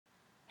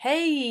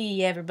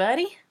Hey,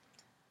 everybody.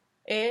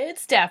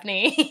 It's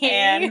Daphne.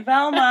 And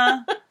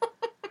Velma.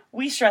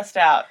 We stressed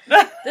out.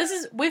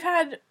 We've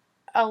had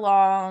a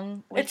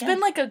long... Weekend. It's been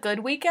like a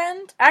good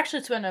weekend. Actually,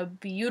 it's been a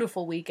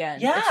beautiful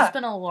weekend. Yeah. It's just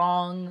been a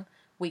long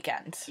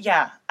weekend.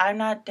 Yeah, I'm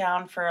not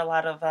down for a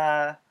lot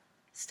of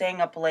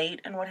staying up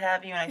late and what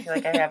have you, and I feel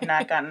like I have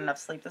not gotten enough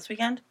sleep this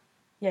weekend.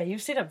 Yeah,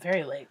 you've stayed up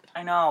very late.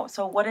 I know.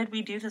 So what did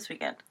we do this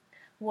weekend?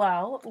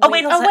 Well...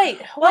 Wait,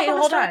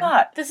 hold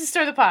on. This is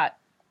Stir the Pot.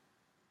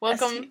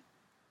 Welcome.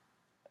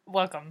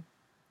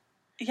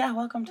 Yeah,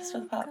 welcome to Stir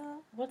the Pot.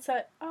 What's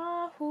that?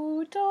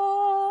 Ahu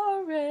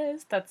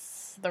Doris.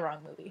 That's the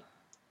wrong movie.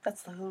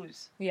 That's the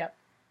Who's. Yep.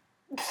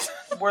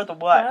 We're the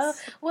Whats.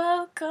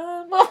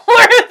 Welcome. We're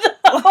the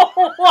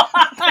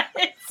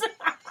Whats.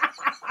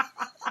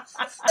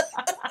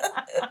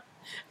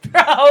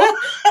 Bro.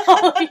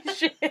 Holy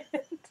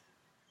shit.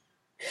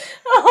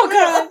 Oh,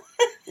 God.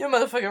 You're a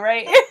motherfucker,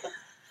 right?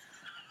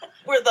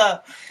 We're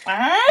the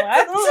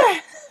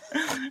what?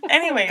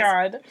 Anyways. Oh,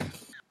 God.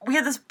 We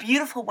had this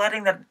beautiful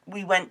wedding that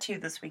we went to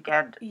this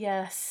weekend.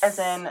 Yes. As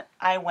in,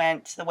 I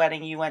went to the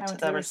wedding, you went to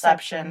the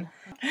reception.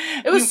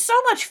 It was so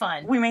much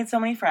fun. We made so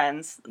many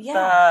friends.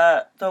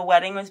 Yeah. The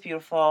wedding was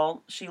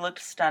beautiful. She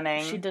looked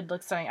stunning. She did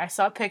look stunning. I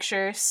saw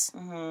pictures.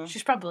 Mm-hmm.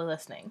 She's probably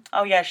listening.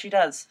 Oh, yeah, she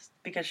does.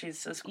 Because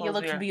she's as cool You as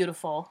we looked are.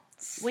 beautiful.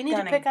 Stunning. We need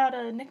to pick out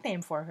a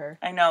nickname for her.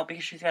 I know,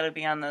 because she's got to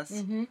be on this.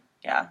 Mm-hmm.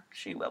 Yeah,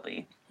 she will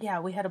be. Yeah,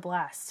 we had a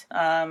blast.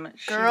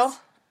 Girl,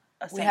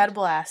 we had a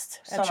blast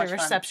So at your much fun.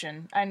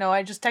 reception. I know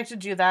I just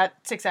texted you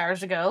that 6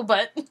 hours ago,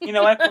 but... You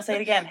know what? We'll say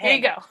it again. Hey, here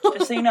you go.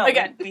 Just so you know,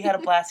 Again. we had a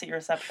blast at your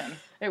reception.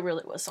 It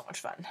really was so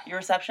much fun. Your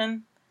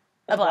reception?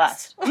 A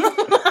blast.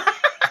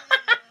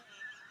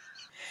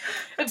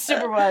 It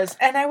super was.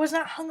 And I was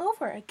not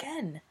hungover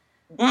again.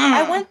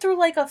 I went through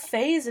like a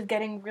phase of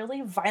getting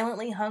really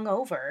violently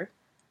hungover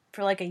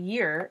for like a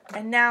year,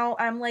 and now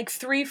I'm like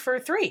 3 for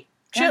 3.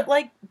 Yeah.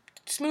 Like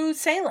smooth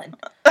sailing.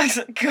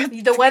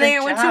 Good. The wedding I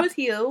good went to job. with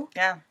you.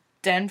 Yeah.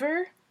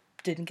 Denver,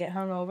 didn't get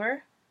hungover.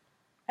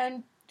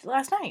 And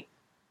last night.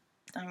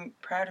 I'm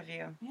proud of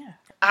you. Yeah.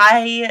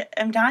 I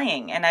am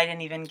dying, and I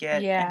didn't even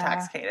get Yeah.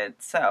 intoxicated.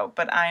 So,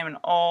 but I am an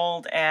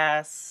old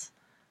ass.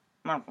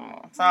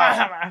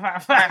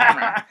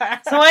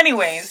 So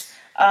anyways,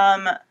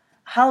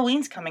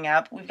 Halloween's coming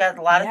up. We've got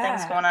a lot of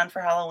things going on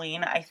for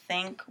Halloween. I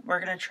think we're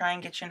going to try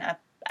and get you an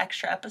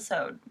extra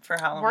episode for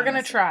Halloween. We're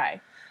going to try.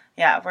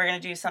 Yeah, we're going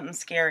to do something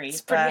scary.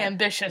 It's pretty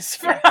ambitious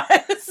for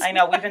us. I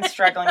know, we've been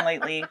struggling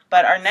lately.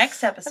 But our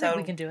next episode, I think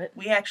we can do it.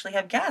 We actually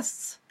have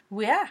guests.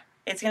 Yeah.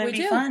 It's going to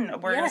be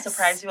fun. We're going to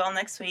surprise you all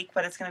next week,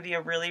 but it's going to be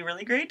a really,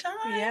 really great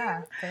time.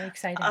 Yeah, very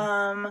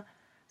exciting.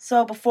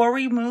 So before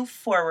we move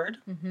forward,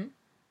 mm-hmm.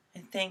 I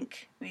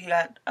think we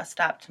got a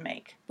stop to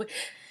make.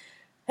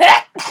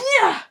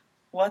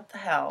 What the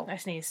hell? I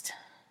sneezed.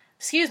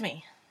 Excuse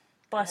me.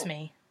 Bless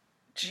me.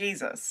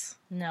 Jesus.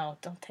 No,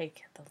 don't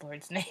take the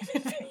Lord's name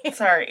in vain.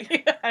 Sorry.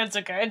 It's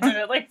okay. I did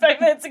it like 5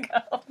 minutes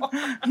ago.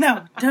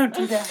 No, don't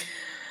do that.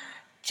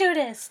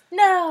 Judas,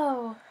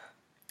 no.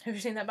 Have you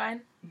seen that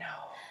vine? No.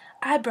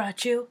 I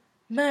brought you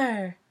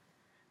murder.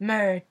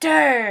 Judas,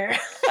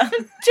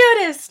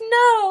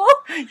 no.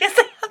 Yes,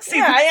 I have seen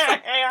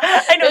that.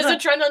 Yeah. I know. There's a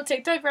trend on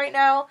TikTok right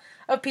now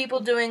of people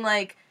doing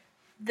like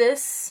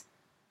this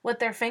with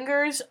their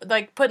fingers,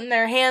 like putting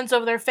their hands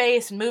over their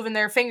face and moving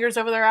their fingers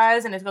over their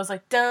eyes, and it goes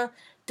like duh,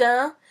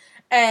 duh.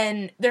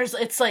 And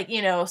it's like,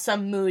 you know,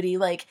 some moody,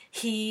 like,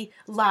 he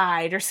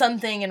lied or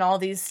something, and all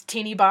these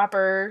teeny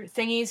bopper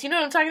thingies. You know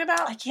what I'm talking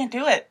about? I can't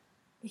do it.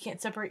 You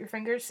can't separate your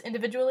fingers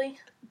individually?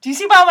 Do you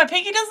see how my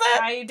pinky does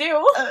that? I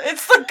do.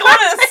 It's like going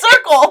in a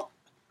circle.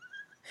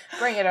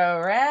 Bring it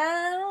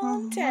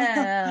around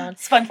town.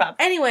 SpongeBob.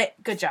 Anyway,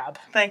 good job.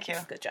 Thank you.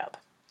 Good job.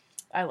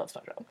 I love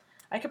SpongeBob.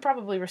 I could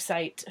probably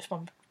recite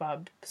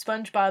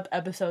SpongeBob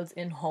episodes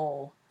in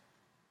whole.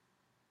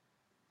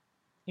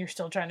 You're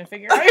still trying to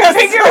figure out your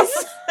fingers.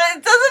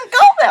 It doesn't go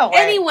that way.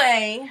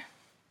 Anyway,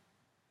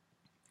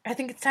 I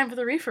think it's time for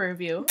the reefer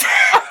review.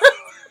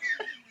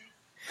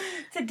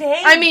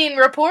 Today? I mean,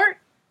 report?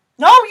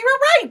 No, you were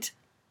right.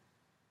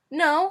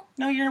 No.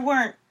 No, you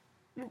weren't.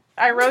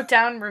 I wrote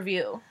down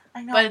review.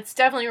 I know. But it's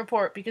definitely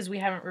report because we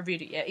haven't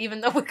reviewed it yet, even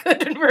though we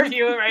couldn't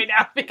review it right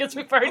now because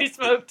we've already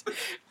smoked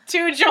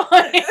 2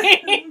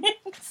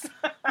 joints.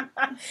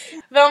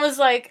 Velma's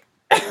like,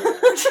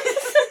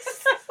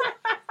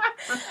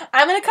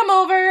 I'm going to come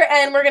over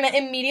and we're going to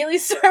immediately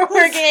start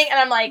working. And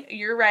I'm like,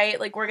 you're right.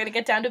 Like, we're going to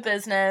get down to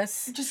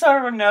business. Just so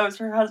everyone knows,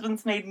 her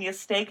husband's made me a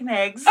steak and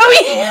eggs.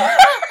 Oh, yeah.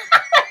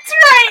 That's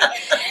right.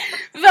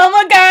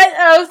 Velma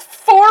got a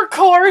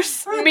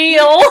 4-course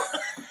meal.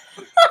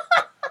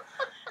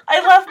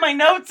 I left my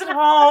notes at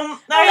home.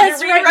 I had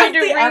to rewrite the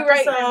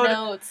rewrite episode, your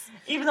notes.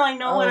 even though I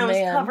know what I was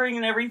man. covering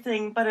and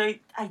everything. But I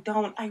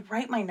don't. I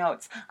write my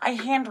notes. I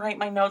handwrite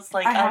my notes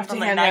like I I'm have from to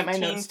the handwrite my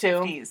notes, too.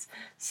 1950s.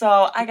 So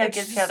I gotta It's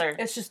get just- together.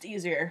 It's just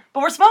easier.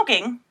 But we're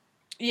smoking.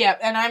 Yeah,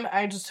 and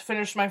I just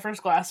finished my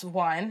first glass of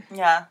wine.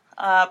 Yeah.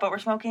 But we're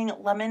smoking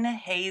lemon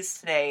haze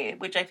today,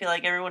 which I feel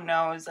like everyone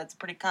knows. That's a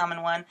pretty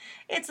common one.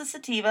 It's a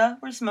sativa.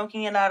 We're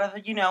smoking it out of,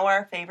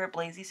 our favorite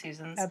Blazy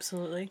Susans.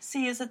 Absolutely.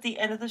 See us at the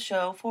end of the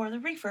show for the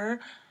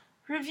reefer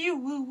review.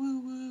 Woo, woo,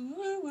 woo,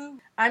 woo, woo.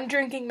 I'm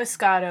drinking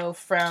Moscato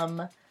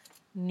from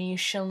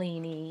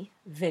Nishalini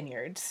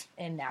Vineyards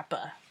in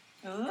Napa.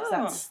 Ooh.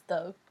 That's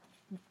the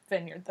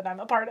vineyard that I'm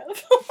a part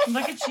of.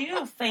 Look at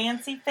you.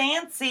 Fancy,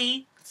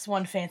 fancy. It's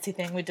one fancy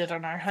thing we did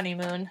on our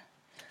honeymoon.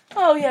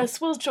 Oh yes,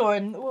 we'll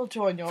join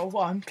your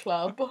wine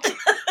club.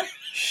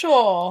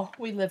 Sure,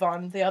 we live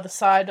on the other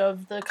side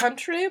of the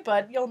country,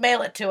 but you'll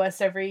mail it to us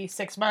every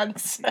 6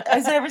 months.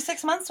 Is it every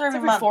 6 months or every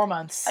month? 4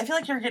 months. I feel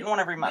like you're getting one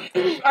every month.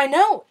 I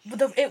know.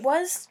 It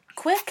was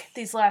quick,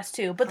 these last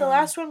two, but the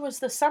last one was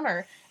the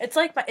summer. It's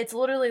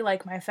literally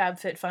like my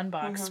FabFitFun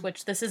box,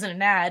 which this isn't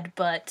an ad,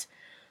 but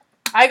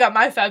I got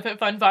my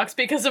FabFitFun box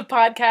because of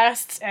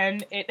podcasts,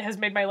 and it has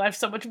made my life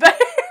so much better.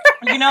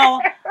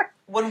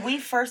 When we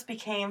first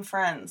became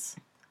friends,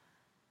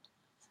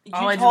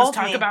 all I did was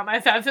talk about my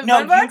FabFitFun box?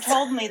 No, you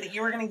told me that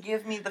you were going to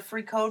give me the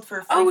free code for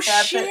a free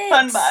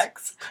FabFitFun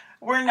box.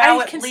 We're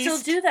now at least still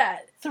do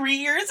that. 3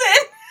 years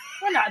in.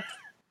 We're not.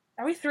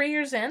 Are we 3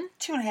 years in?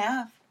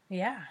 2.5.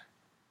 Yeah.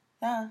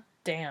 Yeah.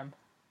 Damn.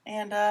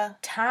 And,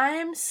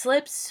 time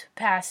slips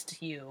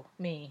past you,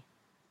 me,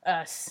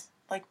 us.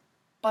 Like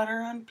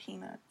butter on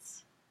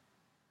peanuts.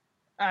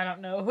 I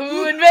don't know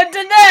who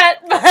invented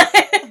that, but...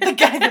 The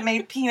guy that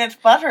made peanut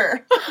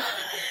butter.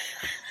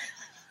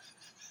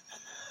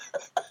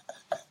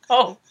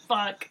 Oh,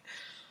 fuck.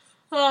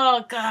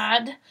 Oh,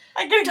 God.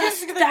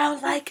 Does thou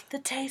like the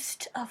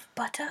taste of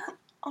butter?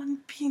 On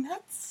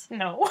peanuts?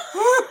 No.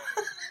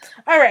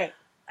 All right.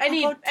 I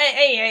need...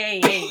 Hey.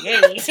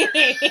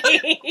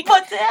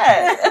 What's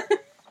that?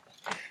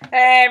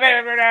 Hey,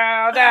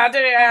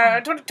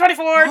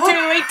 24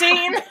 to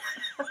 18.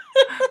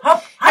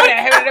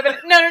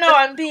 No,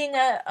 I'm being We're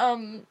going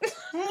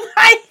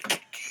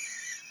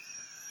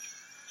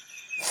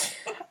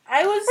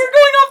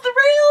off the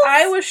rails.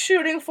 I was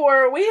shooting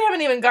for... We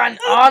haven't even gotten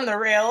on the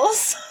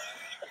rails.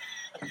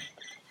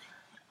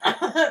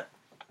 I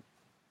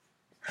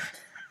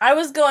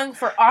was going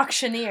for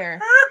auctioneer.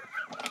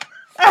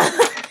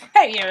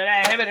 Hey,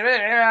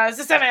 24,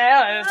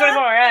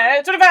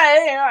 25.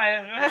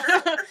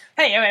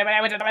 Hey,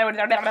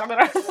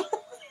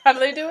 how do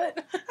they do it?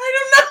 I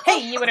don't know. Hey,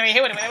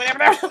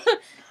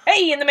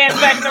 hey, and the man's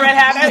back in the red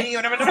hat. I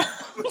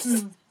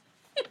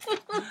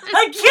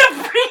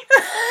can't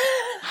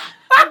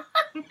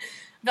breathe.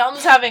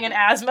 Velma's having an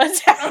asthma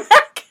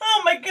attack.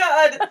 Oh my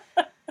god.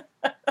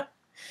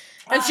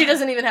 And she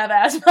doesn't even have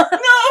asthma. No.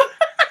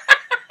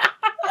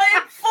 I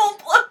have full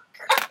blood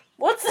cry.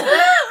 What's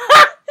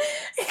that?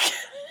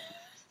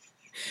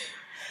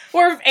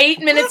 We're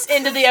 8 minutes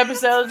into the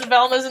episode.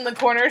 Velma's in the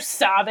corner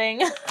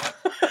sobbing. You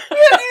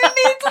don't even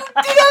need to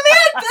be on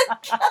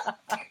that.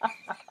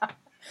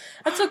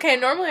 That's okay.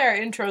 Normally our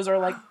intros are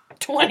like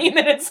 20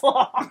 minutes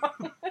long.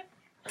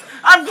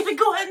 I'm going to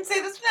go ahead and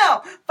say this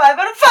now. 5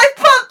 out of 5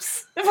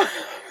 pups.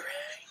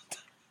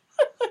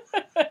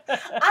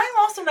 I'm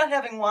also not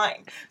having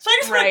wine. So I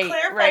just want to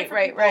clarify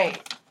for people.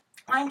 Right.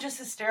 I'm just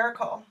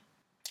hysterical.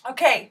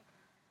 Okay.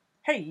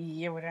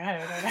 Hey,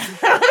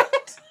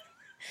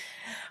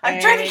 I'm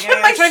trying to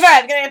get my...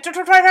 25,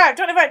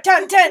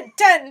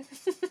 10.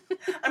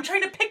 I'm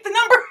trying to pick the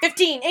number.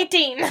 15,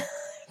 18.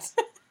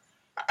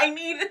 I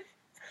need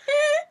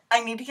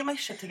to get my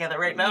shit together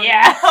right now.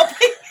 Yeah. Help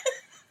me.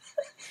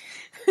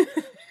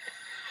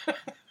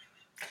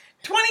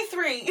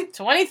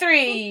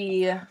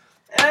 23. And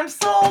I'm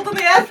sold on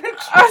the advent.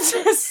 I'm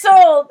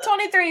sold.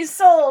 23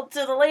 sold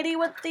to the lady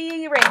with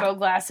the rainbow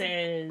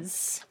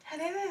glasses.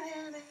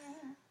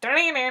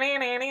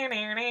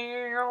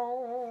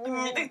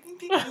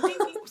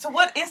 So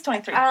what is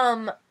 23?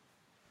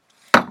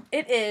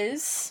 It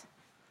is...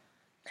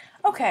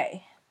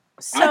 Okay.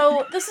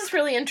 So, this is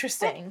really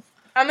interesting.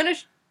 I'm gonna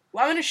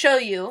show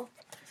you.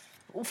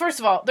 First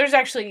of all, there's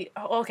actually...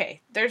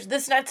 Okay. There's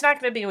this. It's not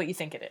going to be what you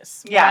think it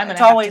is. Yeah, I'm gonna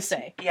it's always... have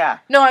to say. Yeah.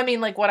 No, I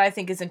mean, like, what I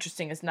think is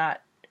interesting is not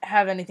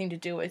have anything to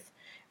do with...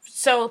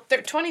 So,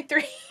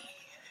 23...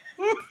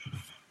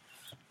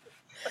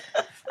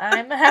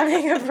 I'm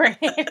having a brain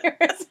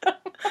aneurysm.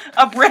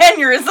 A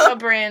branurism? A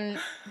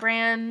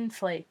bran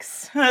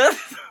flakes.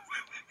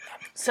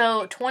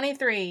 So,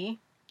 23...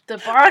 The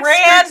box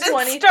Brandon for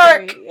 23.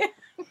 Stark.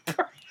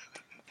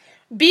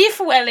 Beef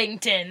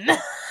Wellington.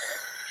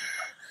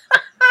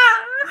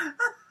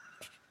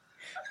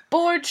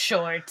 Board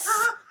shorts.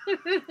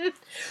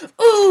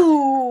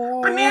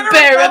 Ooh, Banana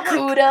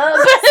Barracuda.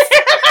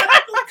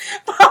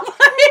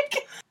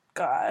 Public.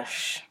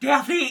 Gosh.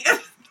 Daffy.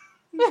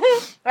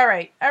 All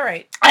right.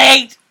 I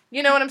hate.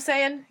 You know what I'm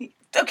saying?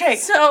 Okay.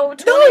 So,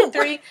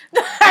 23.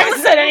 No. I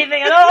haven't said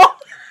anything at all.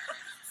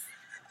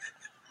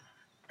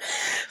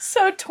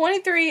 So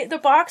 23, the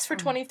box for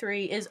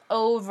 23 is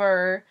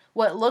over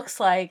what looks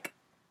like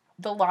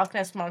the Loch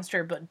Ness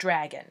Monster, but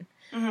dragon.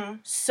 Mm-hmm.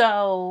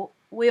 So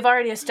we've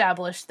already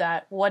established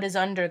that what is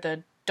under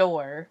the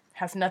store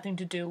has nothing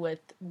to do with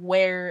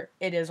where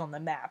it is on the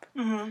map.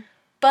 Mm-hmm.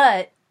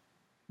 But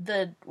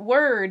the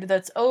word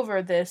that's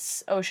over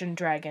this ocean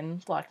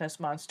dragon, Loch Ness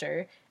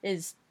Monster,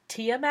 is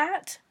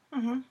Tiamat.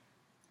 Mm-hmm.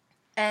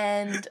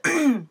 And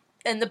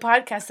in the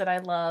podcast that I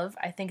love,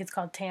 I think it's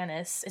called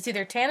Tanis. It's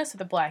either Tanis or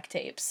the Black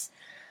Tapes.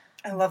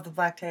 I love the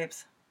Black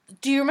Tapes.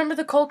 Do you remember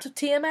the Cult of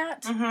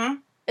Tiamat? Mm-hmm.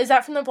 Is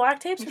that from the Black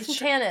Tapes or from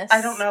Tanis? I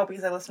don't know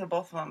because I listen to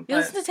both of them. You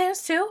listen to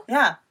Tanis too?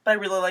 Yeah, but I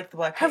really like the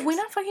Black Tapes. Have we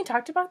not fucking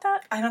talked about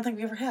that? I don't think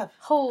we ever have.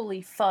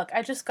 Holy fuck.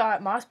 I just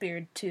got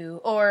Mossbeard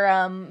to, or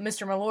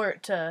Mr.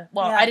 Malort to,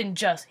 well, Yeah. I didn't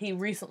just, he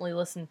recently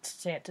listened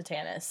to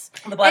Tanis.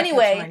 The Black Tapes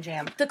Anyway, are my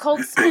jam. the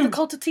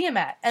Cult of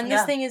Tiamat, and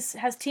this Yeah. thing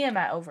has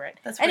Tiamat over it.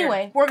 That's weird.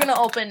 Anyway, we're gonna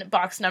open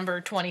box number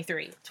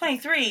 23.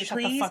 23, Shut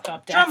please. the fuck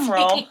up, Drum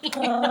Daphne.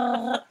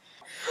 roll.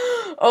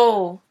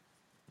 Oh,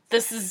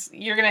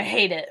 you're gonna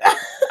hate it.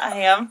 I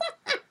am.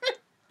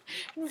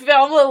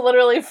 Velma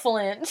literally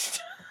flinched.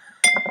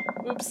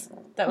 Oops.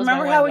 That was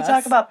Remember my how wine we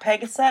glass. talk about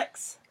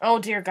Pegasex? Oh,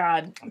 dear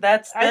God.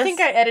 That's I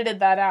think I edited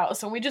that out,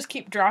 so we just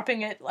keep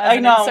dropping it as I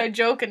an know. inside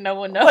joke and no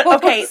one knows. But,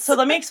 okay, so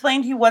let me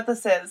explain to you what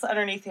this is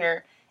underneath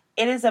here.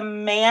 It is a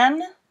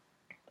man.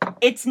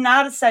 It's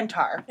not a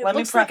centaur. It Let me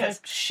looks like preface.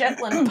 a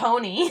Shetland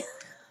pony.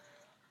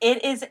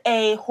 It is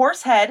a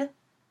horse head,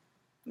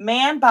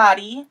 man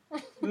body,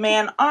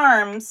 man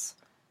arms,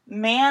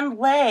 man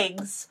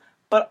legs,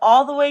 but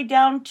all the way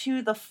down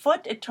to the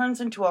foot, it turns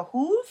into a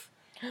hoof.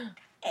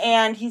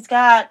 And he's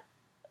got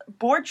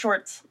board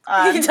shorts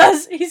on. He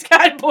does. He's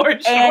got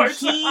board And shorts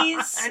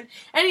he's... on.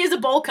 And he has a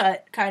bowl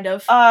cut, kind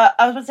of. I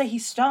was going to say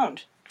he's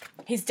stoned.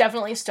 He's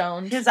definitely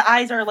stoned. His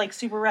eyes are, like,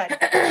 super red.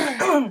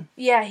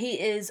 Yeah, he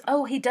is.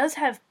 Oh, he does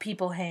have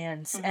people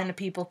hands and a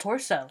people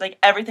torso. Like,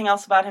 everything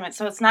else about him.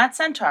 So it's not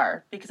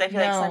centaur, because I feel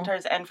like No.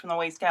 centaurs end from the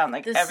waist down.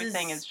 Like, This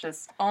everything is- is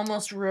just...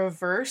 Almost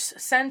reverse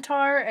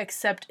centaur,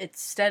 except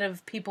instead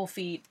of people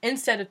feet,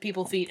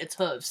 it's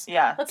hooves.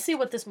 Yeah. Let's see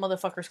what this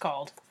motherfucker's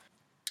called.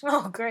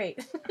 Oh,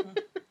 great.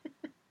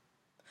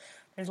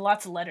 There's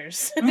lots of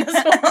letters in this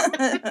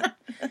one.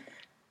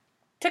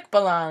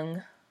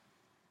 Tikbalang.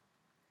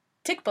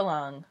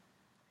 Tikbalang.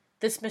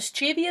 This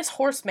mischievous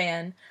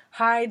horseman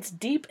hides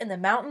deep in the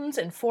mountains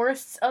and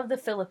forests of the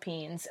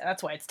Philippines.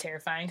 That's why it's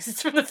terrifying, 'cause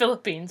it's from the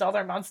Philippines. All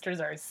their monsters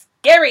are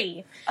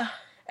scary.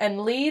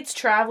 And leads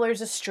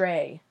travelers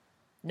astray.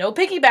 No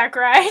piggyback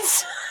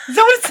rides.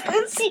 So it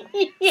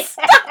says...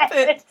 Stop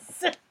it!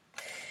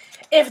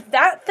 If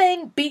that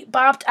thing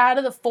beat-bopped out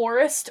of the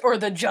forest, or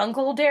the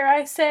jungle, dare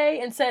I say,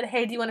 and said,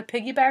 hey, do you want a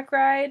piggyback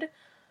ride?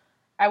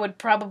 I would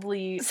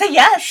probably Say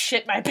yes!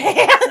 shit my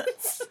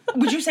pants.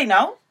 Would you say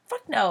no?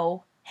 Fuck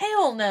no.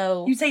 Hell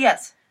no. You say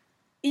yes.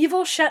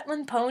 Evil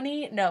Shetland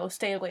pony? No,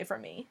 stay away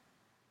from me.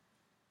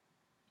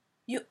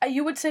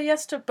 You would say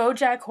yes to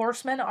BoJack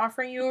Horseman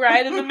offering you a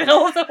ride in the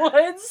middle of the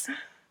woods?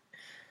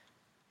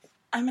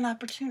 I'm an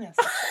opportunist.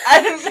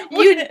 I didn't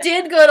know You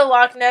did go to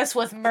Loch Ness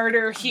with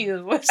Murder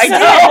Hugh. So I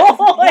did,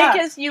 I yeah.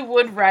 guess you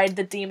would ride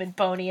the demon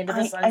pony into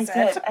the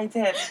sunset. I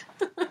did.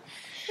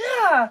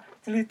 Yeah.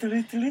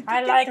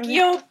 I like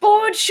your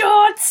board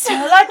shorts.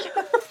 I like you.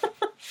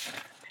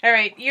 All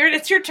right,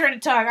 it's your turn to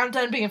talk. I'm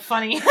done being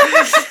funny.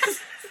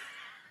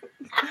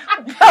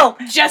 Well,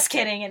 Just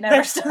kidding. It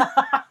never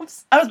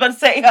stops. I was about to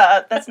say,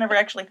 that's never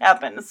actually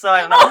happened, so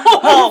I don't know.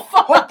 Oh,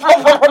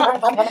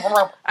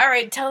 All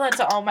right, tell that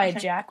to all my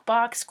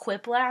Jackbox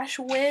Quiplash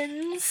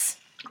wins.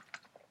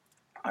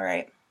 All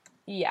right.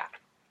 Yeah.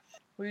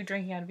 Were you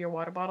drinking out of your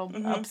water bottle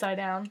Mhm. upside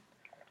down?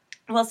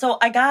 Well, so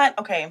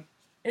okay,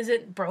 Is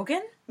it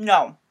broken?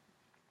 no.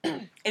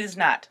 It is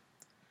not.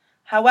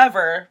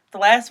 However, the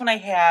last one I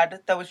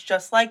had that was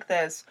just like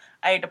this,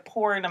 I had to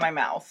pour into my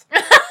mouth.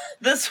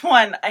 This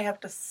one, I have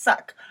to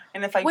suck.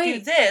 And if I do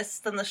Wait. this,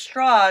 then the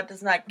straw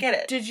does not get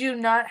it. Did you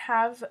not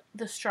have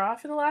the straw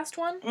for the last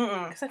one?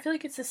 Mm-mm. Because I feel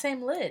like it's the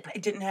same lid. I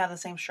didn't have the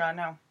same straw,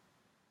 no.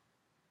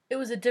 It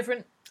was a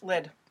different...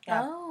 Lid.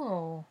 Yeah.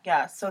 Oh.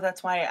 Yeah, so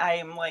that's why I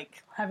am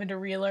like... Having to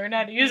relearn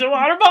how to use a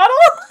water bottle?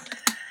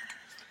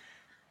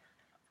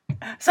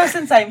 So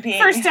since I'm peeing...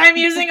 First time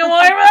using a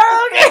water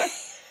bottle? Okay.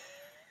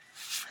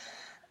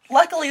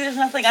 Luckily, there's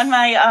nothing on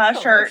my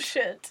shirt. Oh,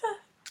 shit.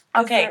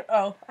 Okay.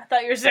 I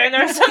thought you were saying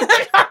there was something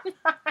on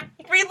mine.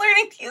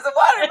 Relearning to use a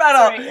water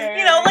bottle. Right, yeah,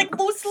 You know, yeah. like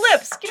loose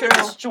lips. Give me True.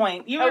 this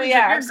joint. Oh,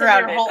 yeah. You're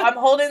grounded. I'm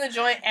holding the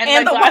joint and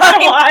And my the glass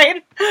of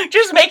wine. wine.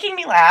 Just making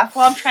me laugh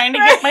while I'm trying to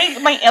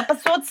get my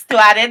episode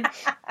started.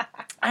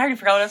 I already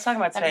forgot what I was talking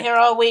about I'm today. here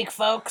all week,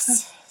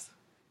 folks.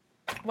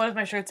 What does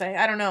my shirt say?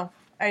 I don't know.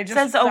 I It just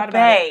says thought about it.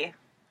 obey.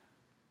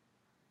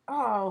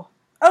 Oh,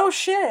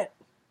 shit.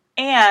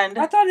 And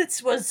I thought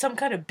it was some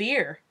kind of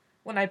beer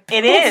when I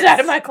pulled is. it out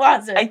of my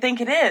closet. I think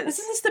it is.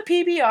 Isn't this the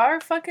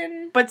PBR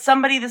fucking... But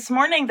somebody this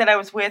morning that I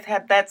was with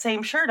had that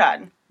same shirt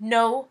on.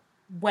 No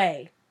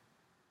way.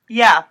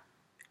 Yeah.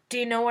 Do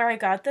you know where I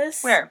got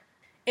this? Where?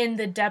 In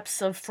the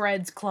depths of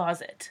Fred's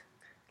closet.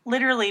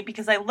 Literally,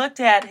 because I looked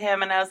at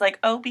him and I was like,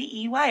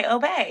 O-B-E-Y,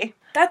 obey.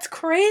 That's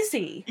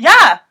crazy.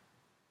 Yeah.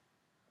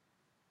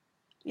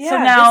 Yeah, So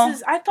now-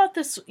 I thought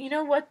this, you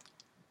know what?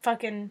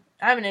 I'm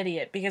an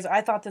idiot because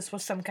I thought this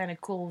was some kind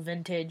of cool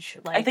vintage,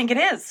 like, I think it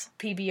is.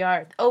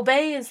 PBR.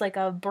 Obey is like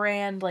a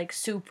brand like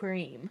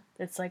Supreme.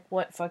 It's like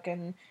what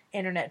fucking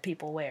internet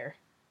people wear.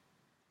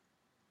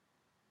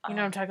 You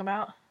know what I'm talking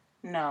about?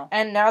 No.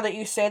 And now that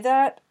you say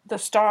that, the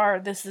star,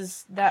 this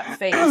is that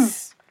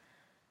face,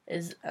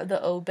 is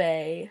the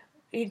Obey.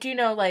 Do you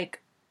know,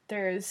 like,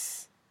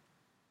 there's,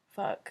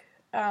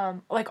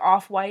 like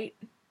Off-White,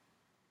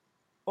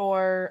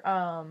 or,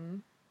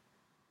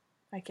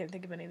 I can't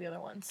think of any of the other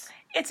ones.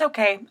 It's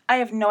okay. I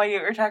have no idea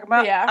what you're talking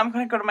about. Yeah. I'm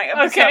going to go to my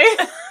episode. Okay.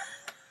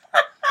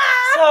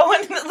 So,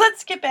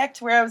 let's get back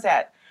to where I was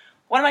at.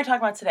 What am I talking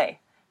about today?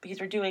 Because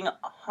we're doing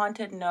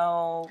Haunted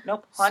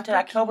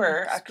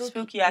October.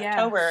 Spooky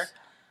October. Yes.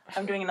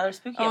 I'm doing another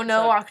spooky Oh episode.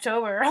 no,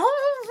 October.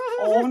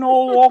 Oh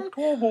no,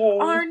 October.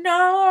 Oh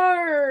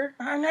no.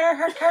 Oh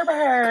no,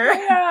 October.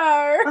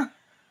 Yeah.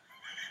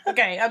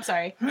 Okay, I'm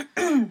sorry.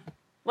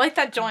 Light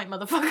that joint,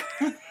 motherfucker.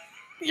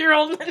 You're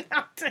holding it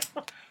out too.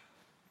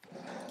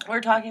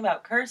 We're talking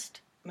about cursed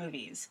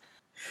movies.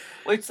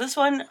 Which this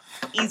one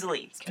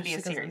easily can be a Especially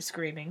 'cause I'm series.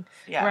 screaming.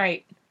 Yeah.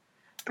 Right.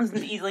 This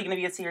is easily going to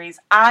be a series.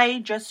 I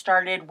just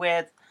started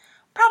with,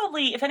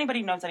 probably, if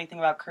anybody knows anything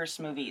about cursed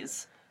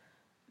movies,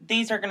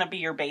 these are going to be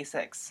your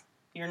basics.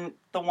 You're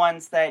the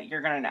ones that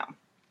you're going to know.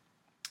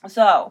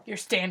 So, Your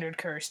standard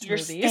cursed your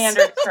movies.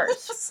 standard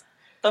curse.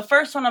 The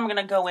first one I'm going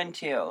to go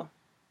into,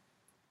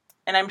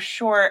 and I'm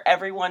sure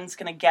everyone's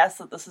going to guess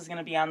that this is going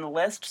to be on the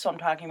list, so I'm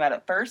talking about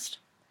it first,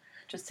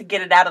 just to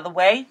get it out of the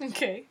way.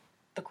 Okay.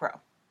 The Crow.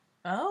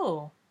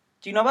 Oh.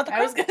 Do you know about The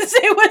Crow? I was going to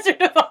say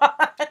Wizard of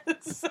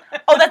Oz.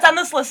 Oh, that's on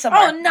this list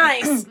somewhere. Oh,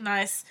 nice.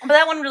 Nice. But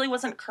that one really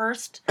wasn't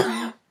cursed.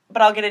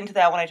 But I'll get into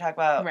that when I talk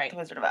about Right. The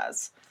Wizard of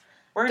Oz.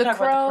 We're going to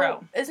talk about The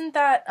Crow. Isn't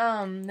that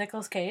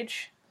Nicolas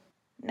Cage?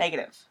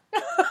 Negative.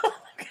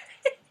 Okay.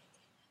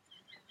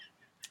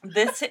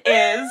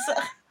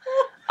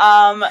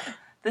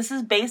 This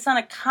is based on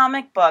a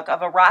comic book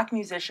of a rock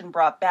musician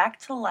brought back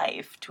to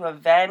life to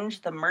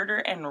avenge the murder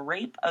and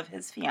rape of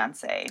his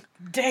fiancée.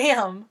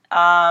 Damn.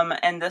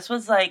 And this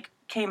was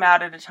came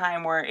out at a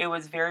time where it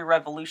was very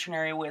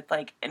revolutionary with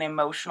an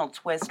emotional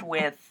twist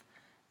with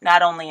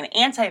not only an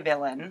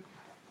anti-villain.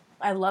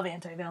 I love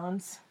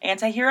anti-villains.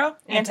 Anti-hero?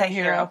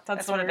 Anti-hero.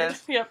 That's what it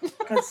is. Yep.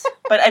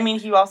 But I mean,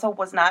 he also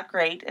was not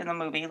great in the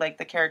movie.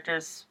 The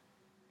characters.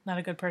 Not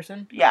a good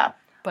person. Yeah.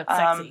 But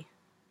sexy.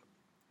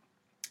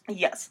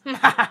 Yes.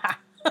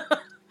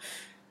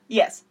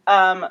 Yes.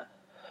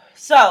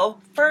 So,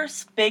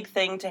 first big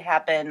thing to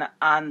happen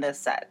on this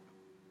set.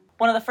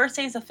 One of the first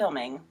days of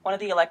filming, one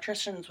of the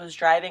electricians was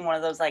driving one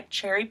of those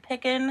cherry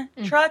picking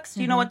trucks.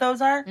 Do you know what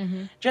those are?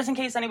 Mm-hmm. Just in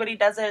case anybody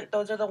doesn't,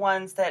 those are the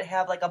ones that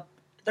have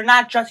they're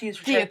not just used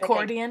for cherry picking. The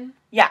accordion?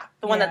 Yeah,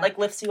 the one that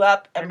lifts you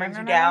up and brings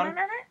you down.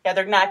 Yeah,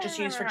 they're not just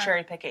used for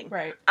cherry picking.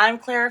 Right. I'm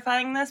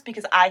clarifying this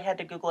because I had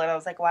to Google it. I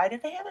was like, why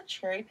did they have a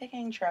cherry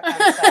picking truck on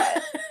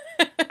set?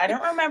 I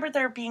don't remember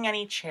there being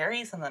any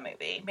cherries in the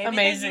movie. Maybe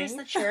Amazing. they used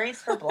the cherries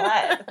for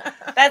blood.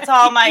 That's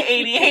all my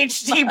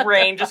ADHD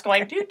brain just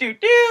going doo doo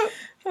doo.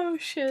 Oh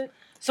shit.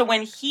 So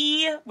when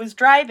he was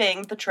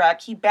driving the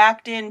truck, he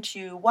backed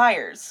into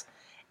wires.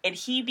 And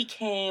he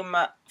became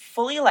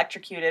fully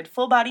electrocuted,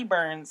 full body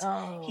burns.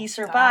 Oh, he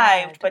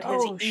survived, God. but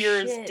his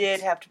ears Shit.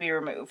 did have to be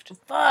removed.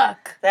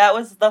 Fuck. That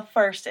was the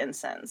first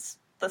instance.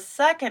 The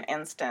second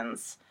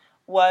instance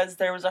was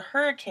there was a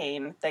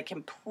hurricane that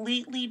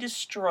completely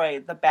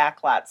destroyed the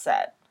backlot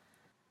set.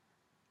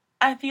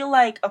 I feel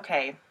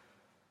okay,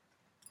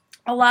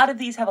 a lot of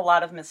these have a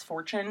lot of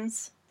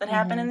misfortunes that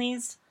happen in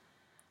these.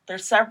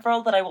 There's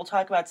several that I will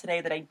talk about today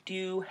that I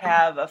do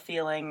have a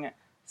feeling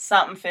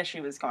something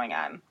fishy was going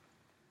on.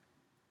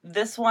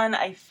 This one,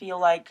 I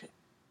feel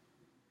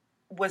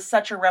was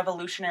such a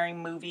revolutionary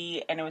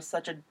movie, and it was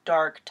such a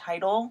dark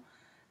title,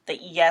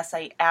 that yes,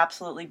 I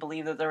absolutely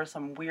believe that there were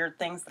some weird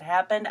things that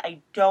happened. I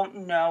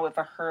don't know if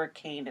a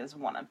hurricane is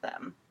one of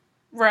them.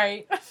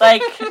 Right.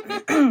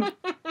 That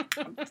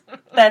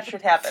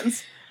shit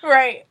happens.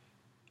 Right.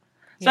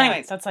 So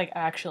anyways. That's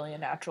actually a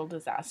natural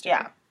disaster.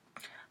 Yeah.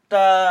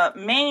 The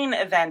main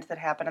event that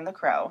happened in The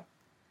Crow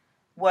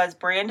was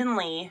Brandon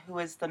Lee, who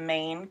is the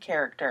main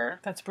character.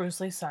 That's Bruce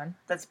Lee's son.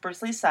 That's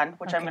Bruce Lee's son,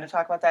 which I'm Okay. going to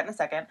talk about that in a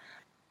second.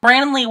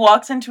 Brandon Lee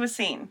walks into a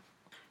scene,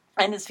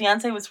 and his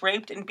fiancée was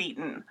raped and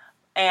beaten.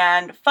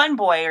 And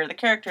Funboy, or the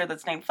character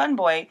that's named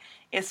Funboy,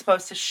 is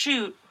supposed to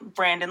shoot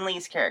Brandon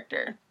Lee's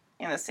character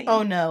in the scene.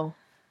 Oh no.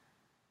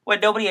 What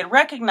nobody had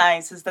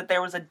recognized is that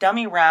there was a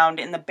dummy round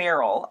in the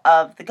barrel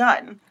of the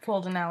gun.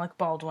 Pulled an Alec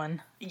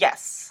Baldwin.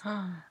 Yes.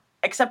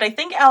 Except I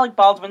think Alec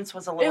Baldwin's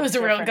was a little It was a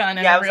different. real gun.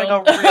 And Yeah, a it was real,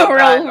 a real real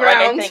gun.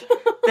 round. I think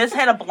this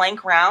had a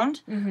blank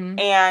round. Mm-hmm.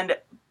 And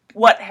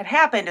what had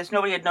happened is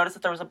nobody had noticed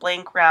that there was a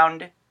blank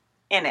round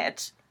in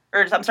it.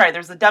 Or, I'm sorry, there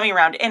was a dummy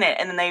round in it,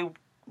 and then they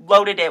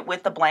loaded it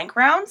with the blank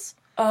rounds.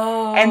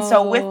 Oh. And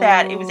so with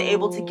that, it was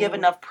able to give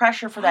enough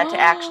pressure for that to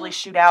actually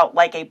shoot out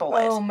like a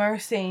bullet. Oh,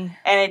 mercy.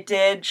 And it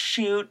did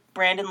shoot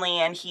Brandon Lee,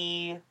 and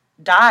he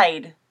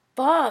died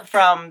Fuck.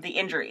 from the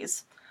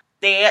injuries.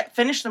 They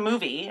finished the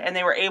movie, and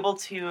they were able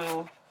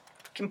to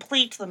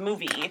complete the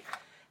movie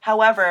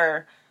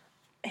However,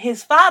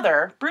 his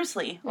father, Bruce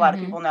Lee, a lot of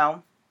people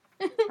know,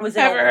 was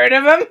Ever heard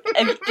of him?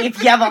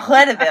 if you haven't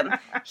heard of him,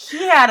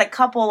 he had a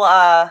couple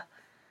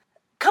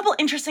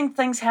interesting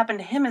things happen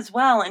to him as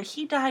well, and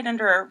he died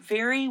under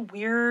very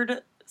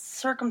weird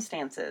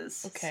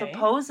circumstances. Okay.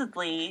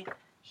 Supposedly,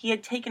 he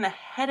had taken a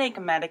headache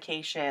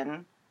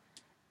medication,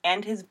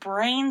 and his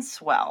brain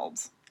swelled.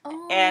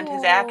 Oh. And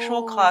his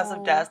actual cause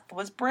of death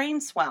was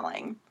brain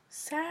swelling.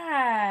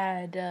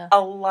 Sad.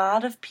 A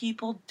lot of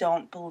people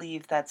don't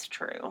believe that's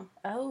true.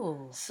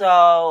 Oh.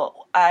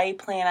 So I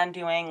plan on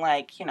doing,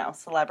 like,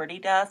 celebrity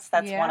deaths.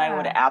 That's one I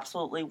would Yeah.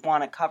 absolutely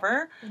want to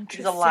cover.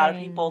 Because a lot of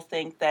people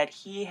think that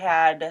he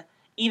had,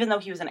 even though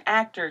he was an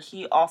actor,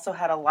 he also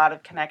had a lot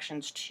of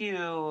connections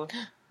to...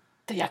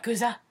 The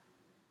Yakuza?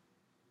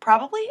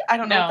 Probably? I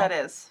don't know No. what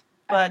that is.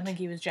 I But don't think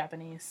he was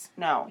Japanese.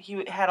 no,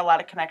 he had a lot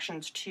of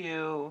connections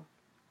to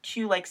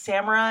like,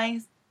 samurai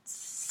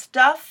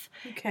stuff.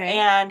 Okay.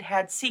 And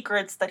had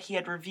secrets that he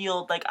had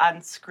revealed, like,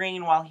 on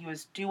screen while he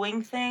was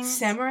doing things.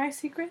 Samurai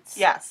secrets?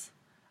 Yes.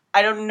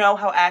 I don't know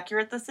how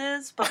accurate this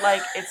is, but,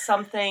 like, it's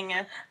something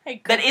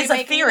that is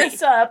a theory.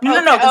 This up. No,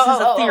 this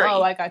is a theory.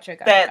 Oh, I gotcha.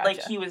 That,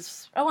 like, he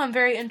was... Oh, I'm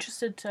very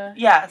interested to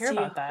Yeah, hear see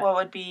about that. what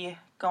would be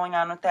going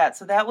on with that.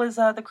 So that was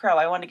The Crow.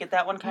 I wanted to get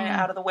that one kind of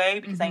out of the way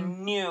because I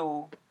Mm-hmm.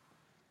 knew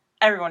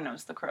everyone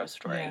knows the Crow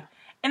story. Yeah.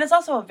 And it's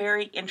also a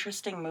very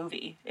interesting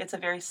movie. It's a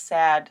very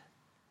sad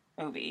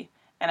movie.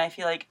 And I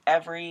feel like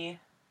every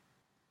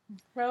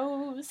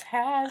Rose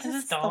has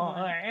a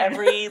storm.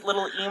 every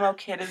little emo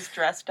kid is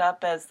dressed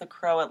up as the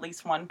Crow at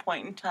least one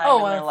point in time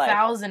Oh, in their life.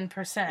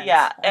 1,000%.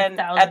 Yeah, and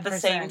at the 1,000%.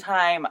 same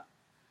time,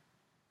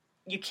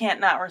 you can't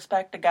not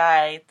respect a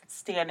guy that's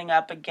standing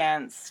up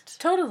against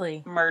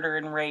Totally. murder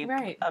and rape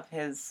Right. of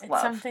his It's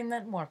love. something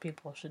that more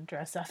people should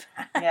dress up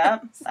as. Yeah,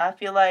 I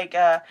feel like,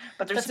 but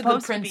there's That's a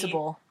good supposed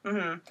principle. to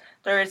be.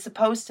 There is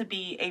supposed to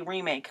be a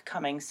remake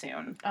coming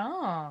soon.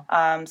 Oh.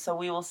 So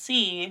we will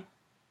see.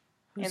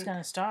 Who's going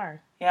to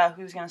star? Yeah,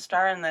 who's going to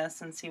star in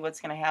this and see what's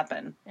going to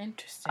happen.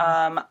 Interesting.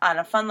 On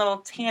a fun little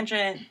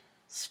tangent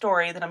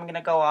story that I'm going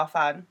to go off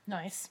on.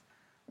 Nice.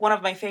 One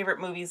of my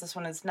favorite movies, this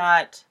one is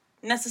not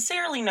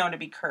necessarily known to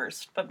be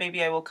cursed, but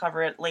maybe I will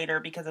cover it later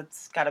because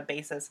it's got a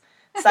basis.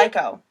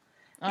 Psycho.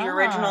 The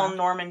original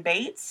Norman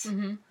Bates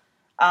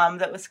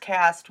that was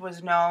cast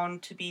was known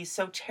to be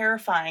so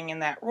terrifying in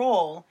that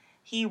role,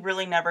 he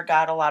really never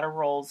got a lot of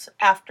roles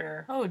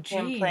after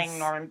him playing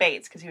Norman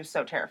Bates because he was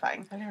so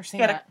terrifying. I've never seen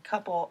He had that. a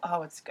couple...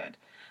 Oh, it's good.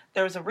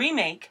 There was a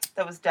remake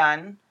that was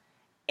done,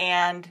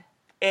 and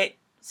it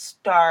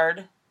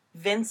starred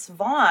Vince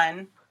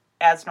Vaughn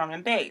as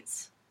Norman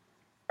Bates.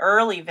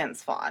 Early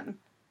Vince Vaughn.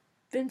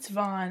 Vince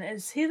Vaughn.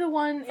 Is he the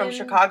one From in...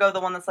 Chicago, the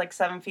one that's like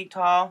 7 feet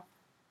tall.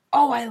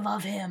 Oh, I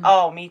love him.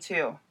 Oh, me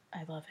too.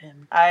 I love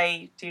him.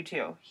 I do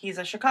too. He's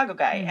a Chicago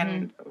guy,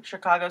 and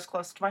Chicago's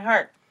close to my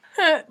heart.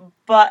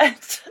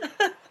 But,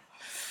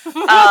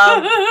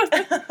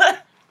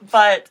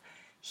 but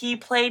he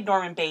played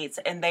Norman Bates,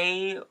 and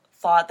they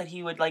thought that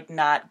he would, like,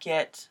 not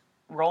get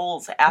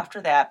roles after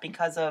that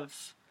because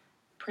of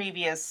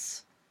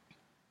previous...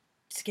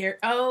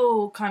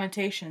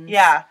 connotations.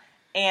 Yeah.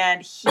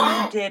 And he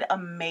did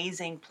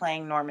amazing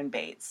playing Norman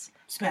Bates.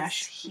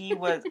 Smash. He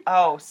was...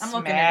 I'm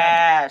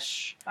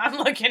smash. I'm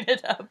looking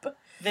it up.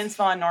 Vince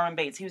Vaughn, Norman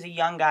Bates. He was a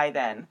young guy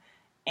then.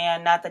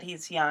 And not that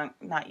he's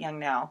not young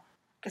now.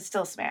 Because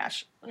still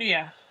smash.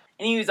 Yeah.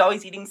 And he was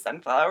always eating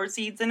sunflower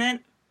seeds in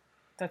it.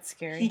 That's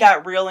scary. He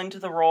got real into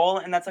the role,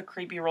 and that's a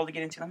creepy role to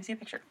get into. Let me see a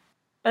picture.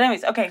 But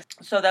anyways, okay.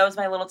 So that was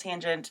my little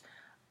tangent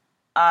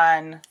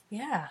on...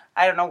 Yeah.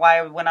 I don't know why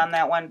I went on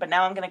that one, but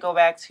now I'm going to go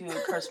back to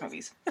curse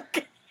movies.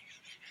 Okay.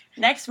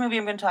 Next movie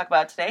I'm going to talk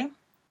about today.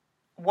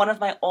 One of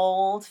my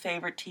old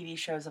favorite TV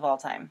shows of all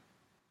time.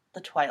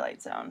 The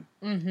Twilight Zone.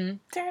 Mm-hmm.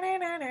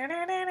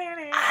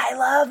 I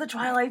love The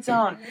Twilight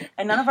Zone.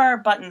 And none of our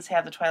buttons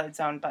have the Twilight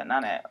Zone button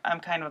on it. I'm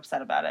kind of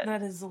upset about it.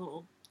 That is a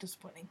little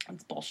disappointing.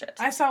 It's bullshit.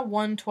 I saw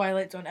one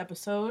Twilight Zone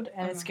episode,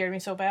 and it scared me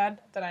so bad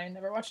that I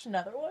never watched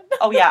another one.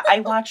 Oh, yeah. I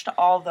watched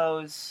all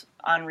those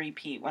on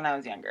repeat when I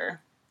was younger.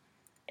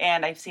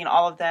 And I've seen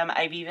all of them.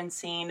 I've even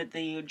seen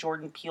the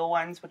Jordan Peele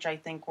ones, which I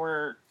think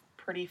were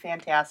pretty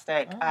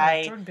fantastic.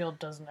 Jordan Peele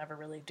doesn't ever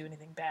really do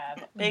anything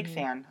bad. Big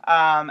fan.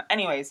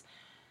 Anyways,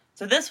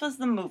 so this was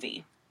the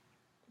movie.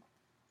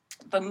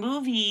 The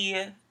movie...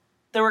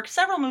 There were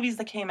several movies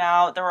that came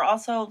out. There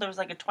was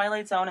like a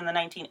Twilight Zone in the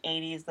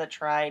 1980s that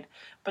tried.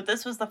 But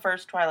this was the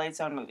first Twilight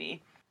Zone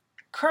movie.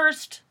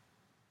 Cursed,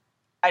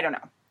 I don't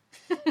know.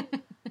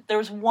 There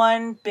was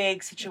one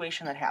big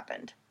situation that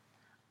happened.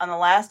 On the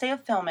last day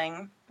of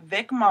filming,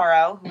 Vic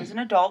Morrow, who was an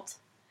adult,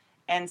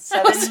 and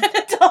I was an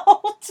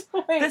adult.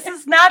 Wait. This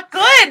is not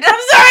good!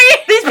 I'm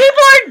sorry! These people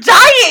are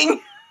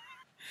dying!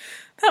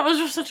 That was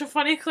just such a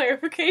funny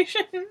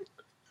clarification.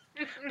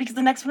 Because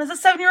the next one is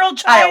a 7-year-old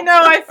child. I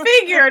know, I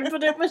figured,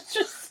 but it was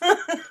just...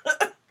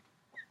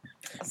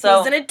 So,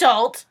 He's an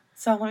adult.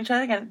 So let me try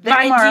that again.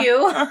 Mind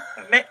you.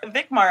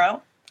 Vic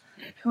Morrow,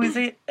 who is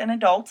an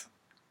adult.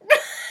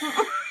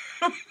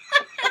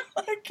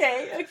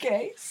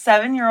 Okay.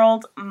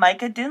 7-year-old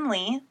Micah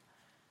Dinley,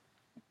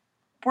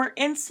 were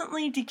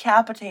instantly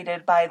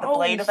decapitated by the Oh,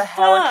 blade of a fuck.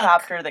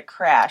 helicopter that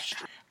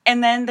crashed.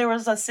 And then there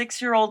was a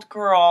 6-year-old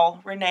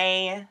girl,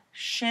 Renee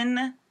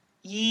Shin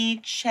Yi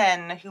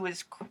Chen, who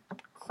was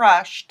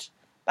crushed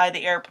by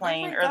the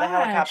airplane or the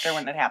helicopter gosh.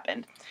 when it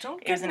happened.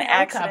 Don't It get was an in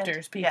accident.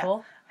 helicopters,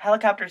 people.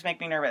 Helicopters make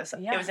me nervous.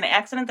 Yeah. It was an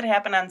accident that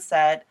happened on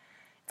set.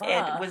 Fuck.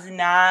 It was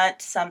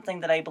not something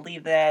that I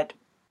believe that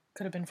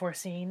Could have been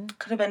foreseen.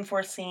 could have been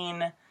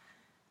foreseen.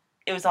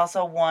 It was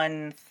also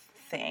one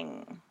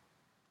thing.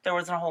 There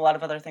wasn't a whole lot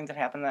of other things that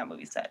happened in that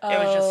movie set. It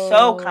was just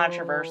so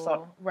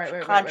controversial.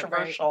 Right.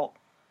 Controversial.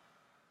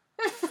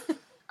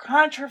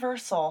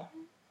 Controversial.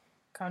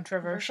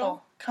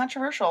 Controversial.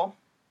 Controversial.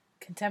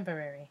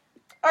 Contemporary.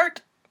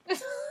 Art.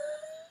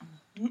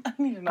 I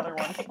need another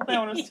one. That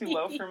one was too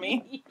low for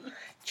me.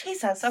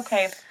 Jesus,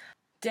 okay.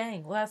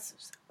 Dang, well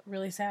that's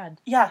really sad.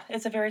 Yeah,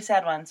 it's a very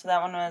sad one. So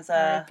that one was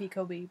R.I.P.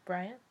 Kobe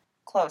Bryant.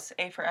 close.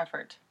 A for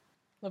effort.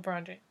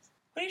 LeBron James.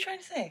 What are you trying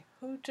to say?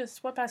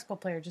 What basketball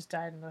player just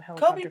died in a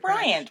helicopter Kobe crash?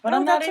 Bryant, but No,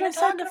 I'm not that's even what I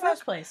said talking in the about...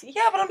 first place.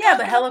 Yeah, but I'm the talking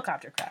about...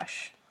 helicopter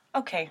crash.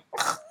 Okay.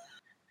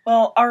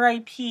 Well,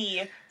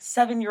 R.I.P.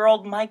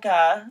 7-year-old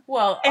Micah.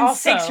 Well, And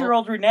also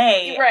 6-year-old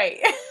Renee. right.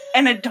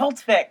 And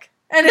adult Vic.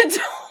 An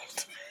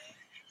adult.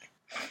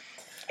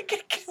 I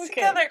gotta get it Okay.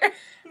 together. I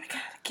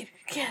gotta get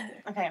it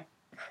together. Okay.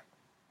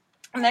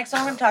 The next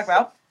one I'm going to talk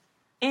about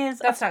is...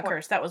 That's of not course-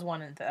 cursed. That was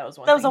one and that was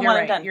one. That was thing. a You're one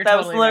right. and done. You're That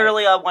totally was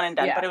literally a one and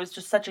done. Yeah. But it was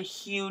just such a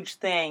huge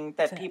thing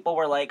that So- people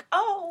were like,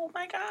 oh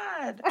my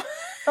god,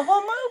 the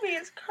whole movie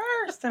is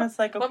cursed. And it's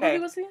like, What okay.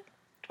 movie was it?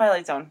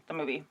 Twilight Zone, the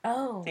movie.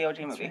 Oh, The OG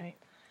that's movie. right.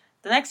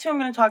 The next two I'm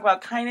going to talk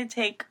about kind of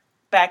take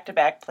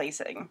back-to-back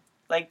placing.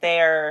 Like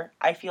they're,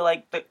 I feel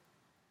like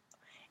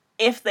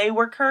if they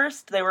were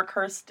cursed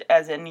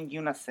as in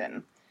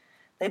unison.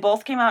 They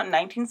both came out in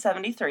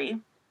 1973.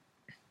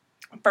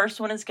 First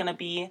one is going to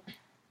be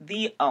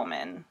The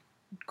Omen.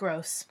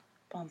 Gross.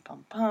 Bum,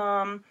 bum,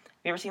 bum. Have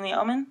you ever seen The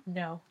Omen?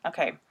 No,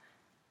 Okay.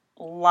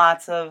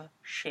 Lots of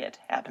shit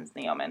happens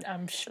in The Omen.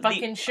 I'm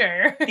fucking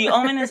sure. The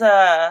Omen is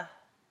a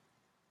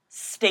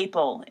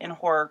staple in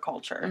horror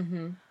culture.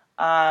 Mm-hmm.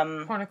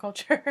 In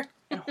Horticulture.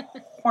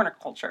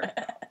 horticulture.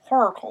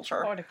 Horror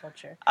culture.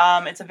 Horticulture.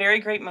 It's a very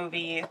great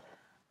movie.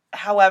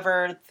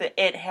 However,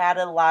 it had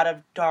a lot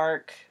of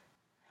dark...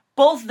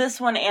 Both this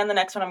one and the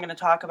next one I'm going to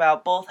talk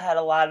about both had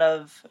a lot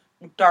of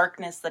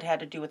darkness that had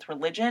to do with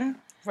religion.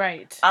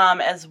 Right.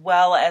 As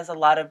well as a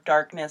lot of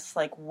darkness,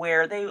 like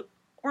where they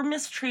were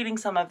mistreating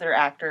some of their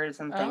actors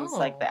and things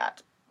like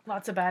that.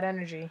 Lots of bad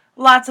energy.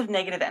 Lots of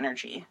negative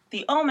energy.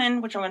 The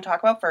Omen, which I'm going to talk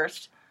about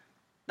first,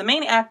 the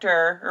main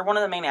actor, or one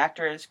of the main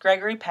actors,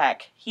 Gregory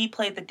Peck, he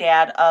played the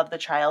dad of the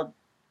child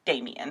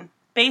Damien.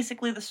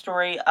 Basically, the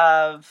story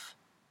of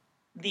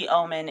The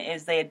Omen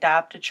is they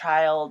adopt a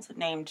child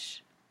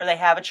or they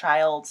have a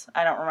child,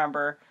 I don't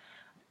remember.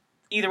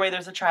 Either way,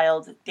 there's a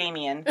child,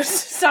 Damien.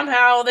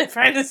 Somehow they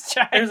find this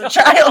child. There's a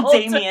child,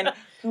 Damien,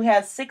 who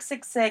has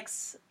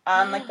 666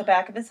 on like the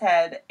back of his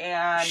head,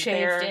 and Shaved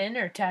they're in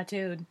or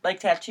tattooed? like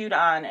tattooed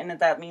on, and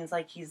that means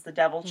like he's the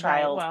devil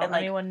child. Right, well, and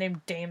like anyone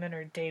named Damon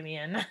or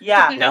Damien.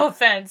 Yeah. No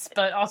offense,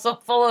 but also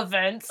full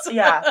offense.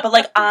 Yeah, but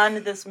like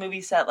on this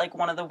movie set, like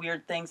one of the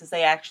weird things is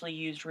they actually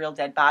used real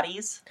dead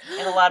bodies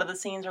in a lot of the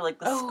scenes, or like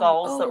the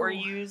skulls that were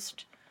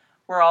used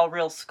were all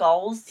real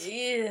skulls.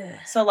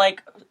 Yeah. So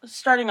like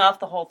starting off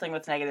the whole thing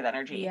with negative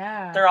energy.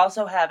 Yeah. They're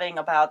also having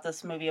about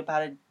this movie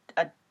about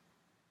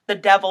the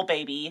devil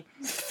baby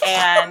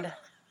and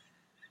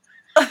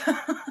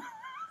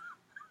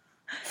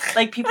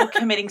like people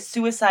committing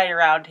suicide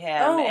around him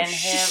and him.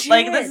 Shit.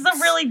 Like this is a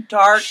really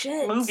dark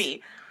Shit.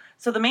 movie.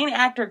 So the main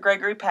actor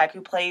Gregory Peck,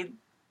 who played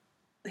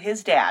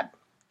his dad,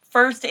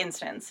 first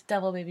instance,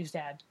 Devil Baby's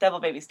dad. Devil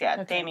Baby's dad,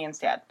 Okay. Damien's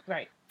dad.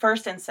 Right.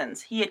 First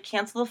instance, he had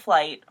canceled a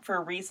flight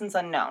for reasons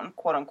unknown,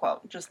 quote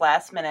unquote, just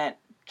last minute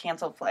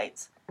canceled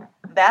flights.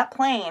 That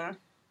plane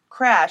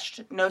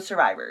crashed, no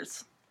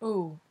survivors.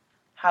 Ooh.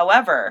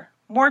 However,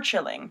 more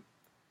chilling,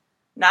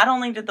 not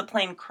only did the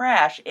plane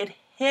crash, it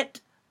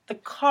hit the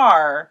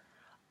car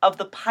of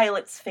the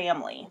pilot's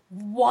family.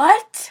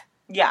 What?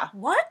 Yeah,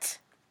 What?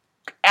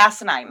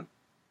 asinine.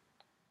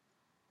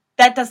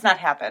 That does not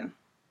happen.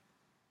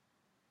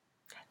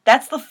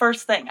 That's the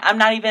first thing.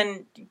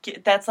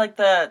 That's like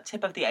the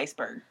tip of the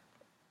iceberg.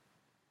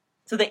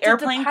 So the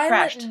airplane Did the pilot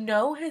crashed.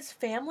 know his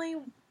family?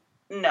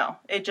 No,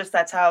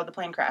 that's how the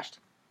plane crashed.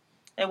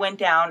 It went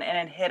down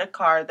and it hit a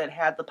car that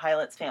had the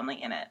pilot's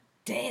family in it.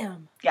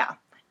 Damn. Yeah.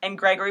 And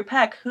Gregory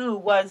Peck, who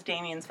was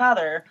Damien's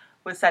father,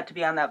 was set to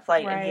be on that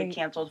flight, and he had Right.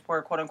 canceled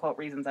for quote-unquote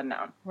reasons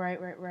unknown. Right.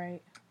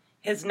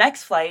 His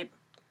next flight,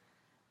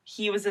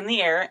 he was in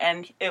the air,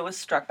 and it was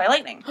struck by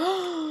lightning.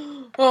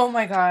 Oh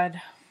my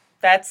god.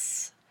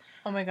 That's...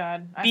 Oh my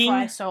god. I Being-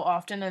 fly so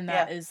often, and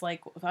that Yeah. is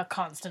like a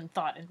constant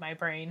thought in my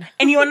brain.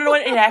 And you want to know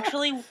what? It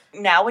actually,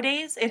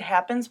 nowadays, it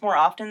happens more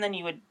often than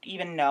you would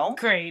even know.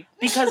 Great.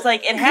 Because,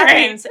 like, it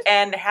happens,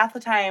 and half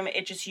the time,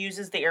 it just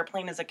uses the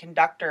airplane as a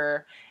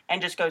conductor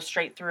and just goes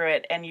straight through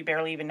it, and you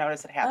barely even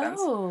notice it happens.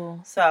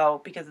 Oh.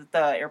 So, because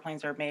the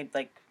airplanes are made,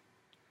 like,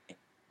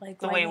 Like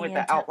the way with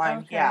lightning the outline.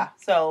 okay. Yeah.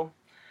 So,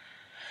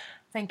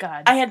 Thank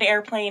God. I had an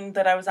airplane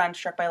that I was on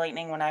struck by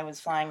lightning when I was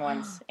flying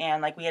once,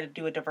 and, like, we had to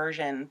do a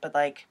diversion, but,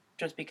 like,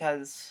 just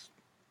because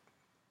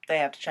they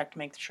have to check to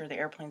make sure the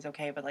airplane's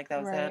okay, but, like,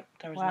 that was Right. it.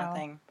 There was Wow.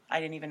 nothing. I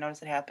didn't even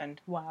notice it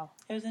happened. Wow.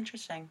 It was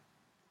interesting.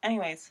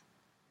 Anyways,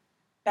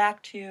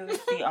 back to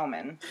The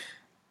Omen.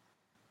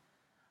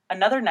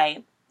 Another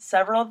night,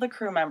 several of the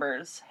crew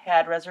members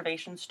had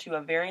reservations to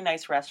a very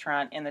nice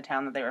restaurant in the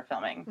town that they were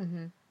filming.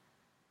 Mm-hmm.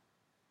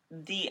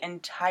 The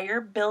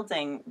entire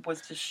building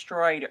was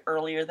destroyed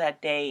earlier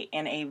that day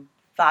in a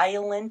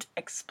violent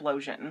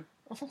explosion.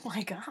 Oh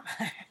my God.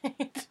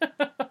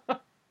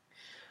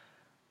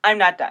 I'm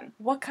not done.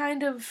 What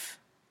kind of...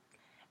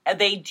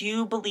 They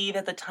do believe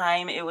at the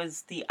time it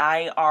was the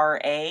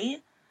IRA.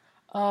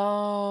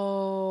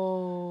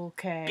 Oh,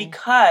 okay.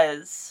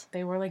 Because...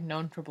 They were, like,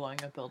 known for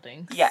blowing up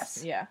buildings.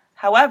 Yes. Yeah.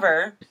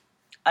 However,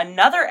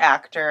 another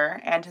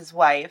actor and his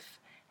wife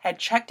had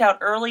checked out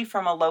early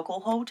from a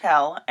local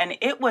hotel, and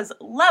it was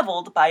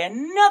leveled by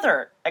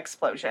another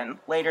explosion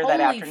later that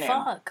afternoon.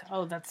 Holy fuck.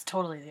 Oh, that's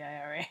totally the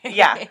IRA.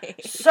 Yeah.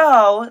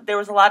 So, there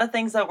was a lot of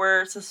things that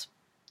were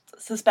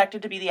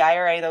suspected to be the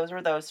IRA. Those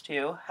were those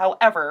two.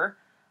 However,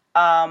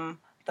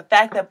 the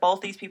fact that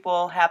both these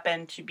people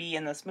happened to be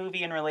in this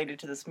movie and related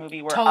to this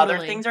movie where other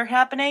things are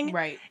happening.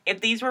 Right.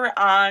 If these were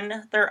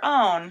on their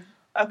own,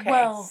 okay,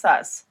 well,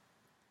 sus.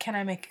 Can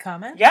I make a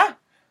comment? Yeah.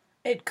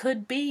 It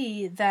could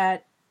be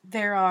that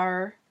there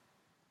are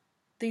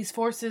these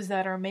forces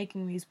that are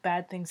making these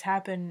bad things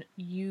happen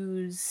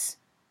use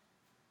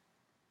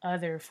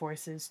other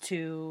forces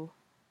to,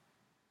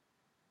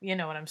 you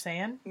know what I'm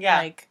saying? Yeah.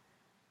 Like,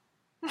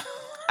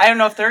 I don't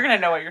know if they're going to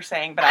know what you're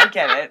saying, but I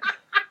get it.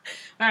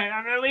 Alright,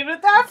 I'm going to leave it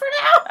at that for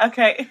now.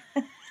 Okay.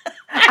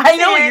 I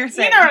know what you're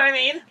saying. You know what I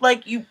mean?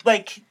 Like,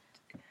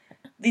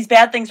 these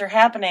bad things are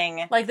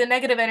happening. Like, the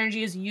negative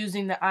energy is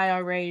using the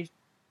IRA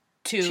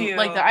to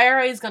like, the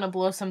IRA is going to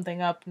blow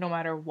something up no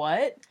matter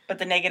what. But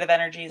the negative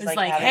energy is it's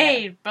like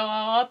hey, blow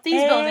up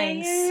these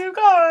buildings. You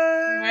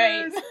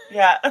guys. Right.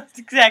 Yeah,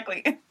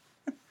 exactly.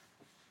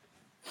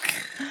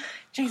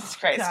 Jesus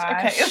Christ.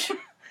 Gosh.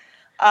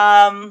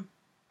 Okay.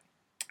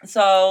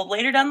 So,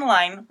 later down the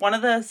line, one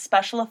of the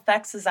special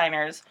effects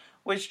designers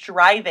was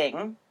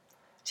driving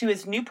to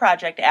his new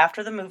project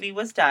after the movie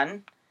was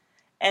done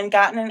and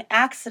got in an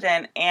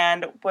accident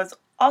and was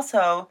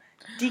also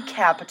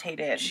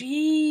decapitated.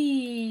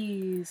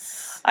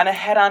 Jeez. On a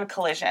head-on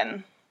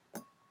collision.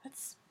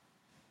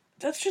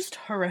 That's just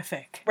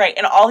horrific. Right,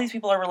 and all these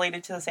people are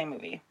related to the same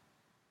movie.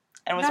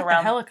 And was Not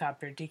around the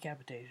helicopter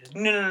decapitation.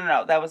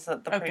 No. That was the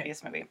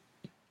previous movie.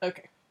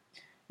 Okay.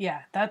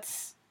 Yeah,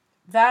 that's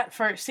what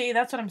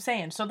I'm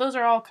saying. So those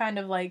are all kind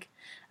of like,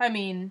 I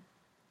mean,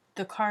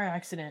 the car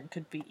accident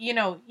could be, you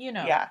know.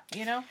 Yeah.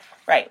 You know?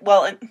 Right.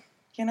 Well,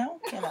 you know.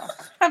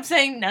 I'm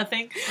saying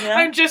nothing. Yeah.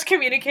 I'm just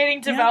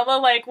communicating to Velma,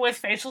 like, with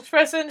facial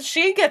expressions.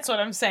 She gets what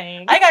I'm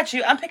saying. I got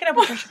you. I'm picking up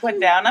what you're putting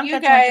down. I'm you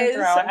catching guys, what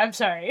you're throwing. I'm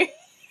sorry.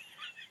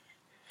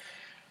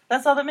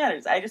 That's all that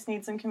matters. I just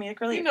need some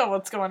comedic relief. You know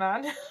what's going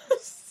on.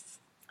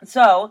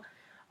 So,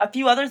 a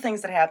few other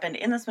things that happened.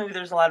 In this movie,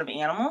 there's a lot of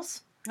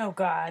animals. Oh,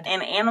 God.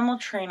 And animal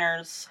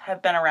trainers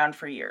have been around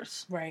for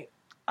years. Right.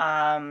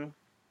 All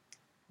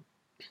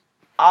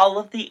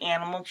of the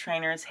animal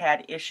trainers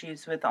had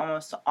issues with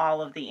almost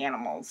all of the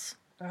animals.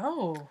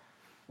 Oh.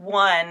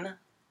 One,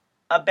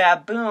 a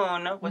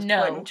baboon was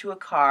put into a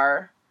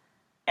car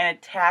and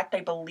attacked,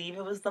 I believe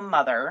it was the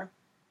mother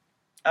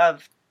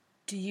of...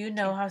 Do you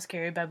know how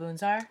scary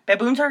baboons are?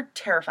 Baboons are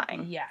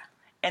terrifying. Yeah.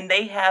 And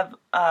they have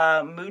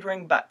mood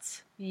ring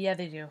butts. Yeah,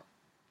 they do.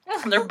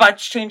 Their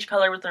butts change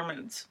color with their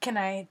moods. Can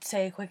I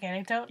say a quick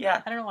anecdote?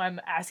 Yeah. I don't know why I'm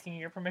asking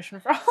your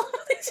permission for all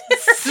of these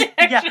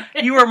Yeah,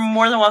 you are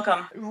more than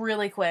welcome.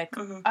 Really quick.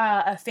 Mm-hmm.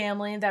 A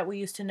family that we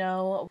used to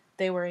know,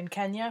 they were in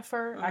Kenya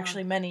for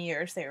actually many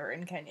years. They were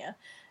in Kenya.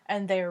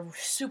 And they're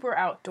super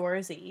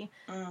outdoorsy.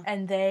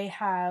 And they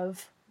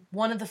have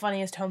one of the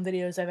funniest home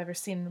videos I've ever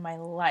seen in my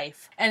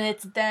life. And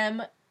it's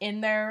them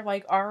in their,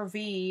 like,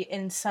 RV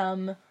in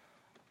some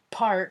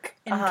park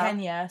in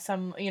Kenya.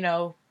 Some,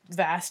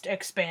 vast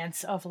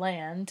expanse of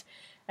land,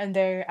 and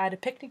they're at a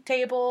picnic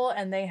table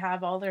and they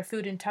have all their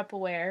food in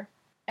Tupperware,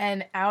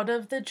 and out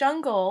of the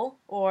jungle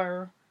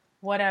or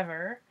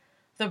whatever,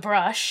 the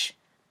brush,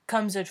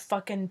 comes a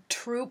fucking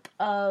troop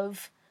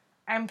of,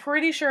 I'm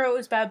pretty sure it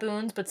was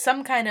baboons, but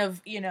some kind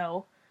of,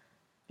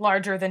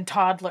 larger than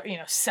toddler,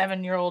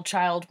 7-year-old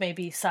child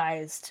maybe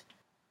sized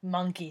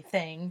monkey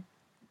thing.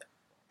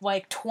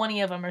 Like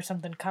 20 of them or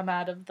something come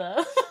out of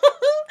the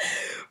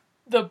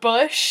the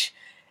bush,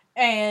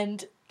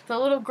 and the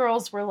little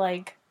girls were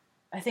like,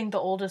 I think the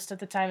oldest at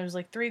the time was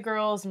like 3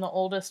 girls, and the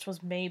oldest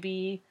was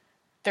maybe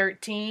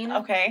 13.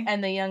 Okay.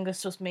 And the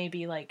youngest was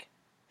maybe like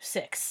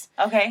 6.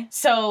 Okay.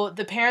 So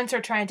the parents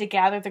are trying to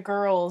gather the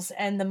girls,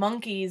 and the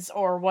monkeys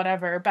or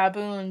whatever,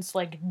 baboons,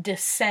 like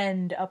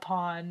descend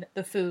upon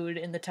the food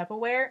in the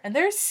Tupperware, and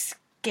they're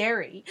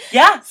scary.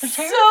 Yeah, they're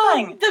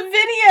terrifying. So the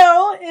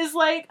video is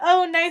like,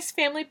 oh, nice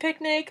family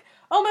picnic.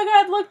 Oh my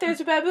god, look, there's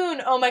a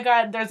baboon. Oh my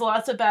god, there's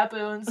lots of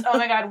baboons. Oh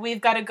my god,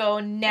 we've got to go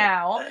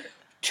now.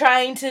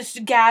 trying to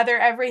gather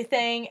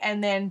everything,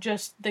 and then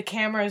just the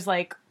camera is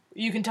like,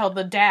 you can tell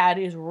the dad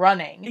is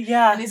running.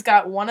 Yeah. And he's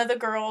got one of the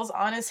girls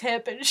on his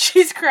hip, and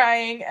she's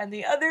crying, and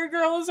the other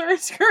girls are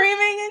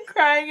screaming and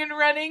crying and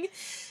running.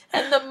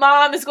 And the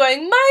mom is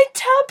going, my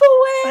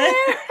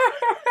Tupperware!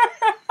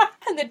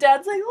 And the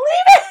dad's like, leave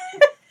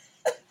it!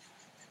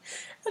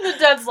 And the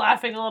dad's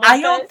laughing a little bit. I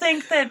don't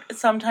think that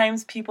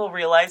sometimes people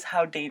realize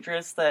how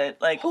dangerous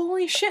that, like...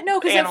 Holy shit, no,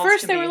 because at animals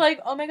first can they be. were like,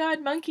 oh my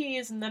god,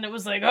 monkeys, and then it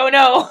was like, oh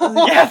no.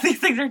 Yeah, these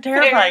things are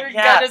terrifying. They're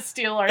Yeah. gonna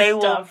steal our They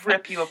stuff. will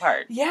rip you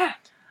apart. Yeah.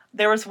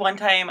 There was one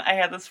time I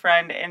had this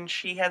friend, and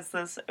she has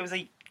this... It was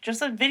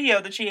just a video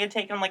that she had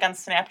taken, like, on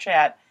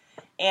Snapchat,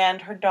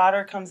 and her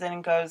daughter comes in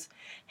and goes,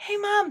 hey,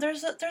 Mom,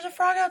 there's a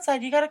frog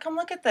outside. You gotta come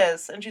look at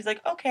this. And she's like,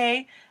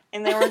 okay.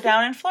 And they were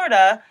down in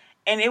Florida,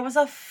 and it was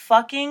a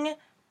fucking...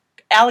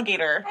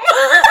 alligator.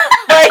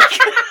 Like,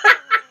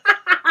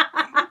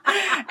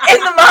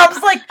 and the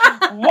mom's like,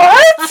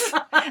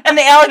 what? And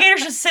the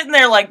alligator's just sitting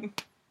there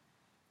like,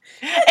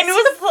 and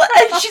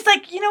she's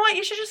like, you know what,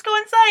 you should just go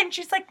inside. And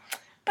she's like,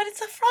 but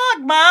it's a frog,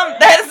 Mom.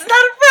 That's not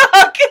a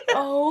frog.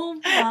 Oh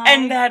my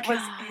And that was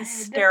God.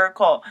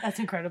 hysterical. That's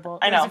incredible.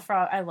 I know. There's a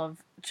frog. I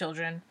love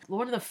children.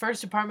 One of the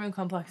first apartment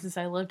complexes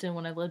I lived in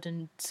when I lived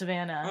in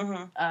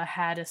Savannah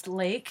had a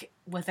lake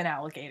with an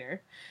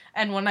alligator.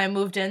 And when I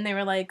moved in, they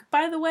were like,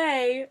 by the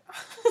way,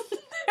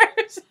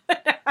 there's an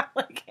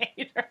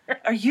alligator.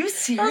 Are you I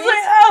serious? was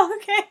like, oh,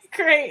 okay,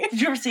 great. Did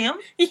you ever see him?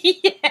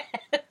 Yes.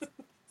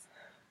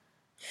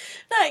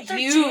 Not They're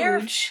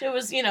huge. It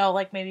was,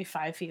 like maybe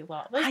 5 feet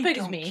long. As big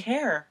as me. I don't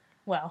care.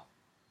 Well.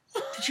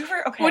 Did you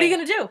ever? Okay. What are you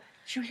going to do?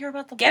 Did you hear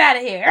about the... Get out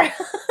of here.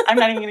 I'm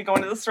not even going to go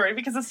into the story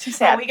because it's too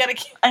sad. Oh, we got to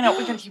keep... I know,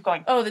 we got to keep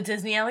going. Oh, the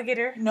Disney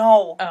alligator?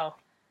 No. Oh.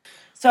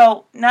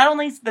 So, not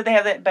only did they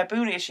have that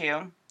baboon issue,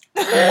 one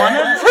of...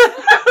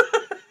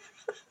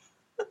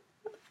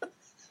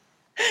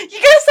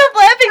 You gotta stop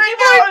laughing!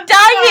 People are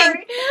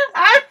dying!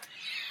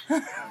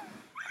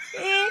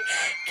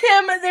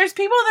 Kim, there's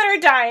people that are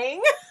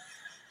dying.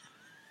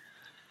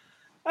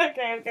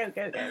 Okay.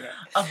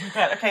 Oh my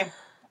god, okay.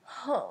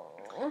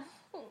 Oh.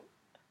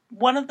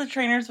 One of the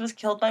trainers was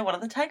killed by one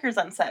of the tigers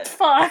on set.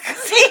 Fuck.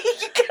 See,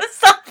 you gotta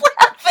stop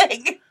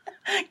laughing!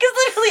 Because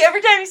literally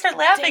every time you start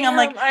laughing, I'm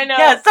like, I know.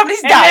 yeah,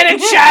 somebody's And dying.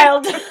 then a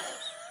child.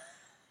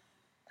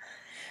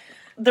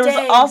 There was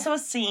Dang. also a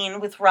scene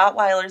with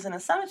Rottweilers in a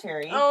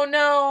cemetery. Oh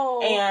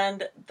no.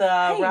 And the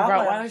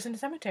Rottweilers in the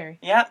cemetery.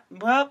 Yep.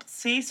 Well,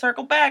 see,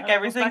 circle back.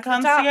 Everything back to the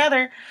comes top.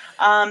 together.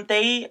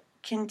 They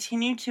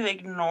continue to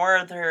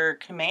ignore their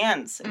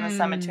commands in the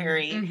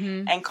cemetery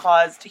and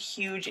caused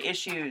huge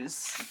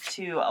issues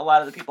to a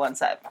lot of the people on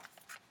set.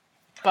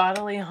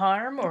 Bodily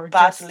harm or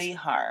Bodily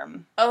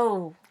harm.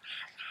 Oh.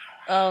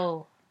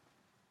 Phil.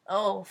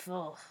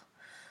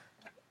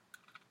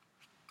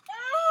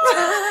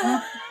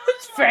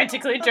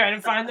 Frantically trying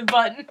to find the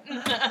button.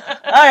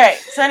 Alright,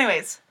 so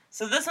anyways.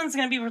 So this one's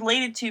going to be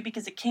related to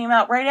because it came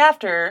out right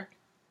after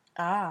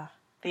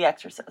The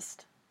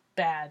Exorcist.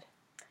 Bad.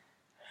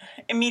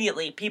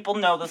 Immediately, people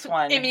know this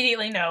one.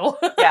 Immediately no.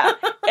 Yeah.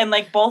 And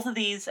like both of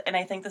these, and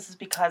I think this is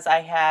because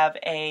I have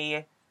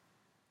a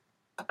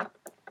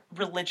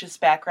religious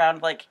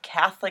background, like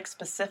Catholic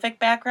specific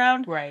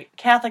background. Right.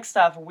 Catholic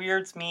stuff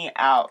weirds me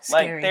out.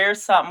 Scary. Like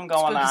there's something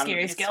going Spooky, on.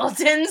 scary It's-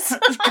 skeletons.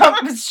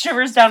 it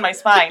shivers down my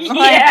spine. Like,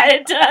 Yeah,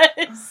 it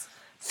does.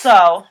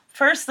 So,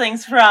 first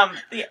things from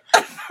the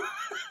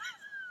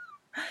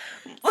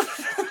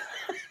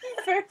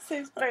First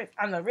things first.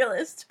 I'm the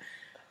realist.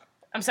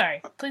 I'm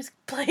sorry. Please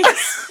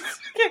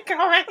get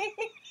going.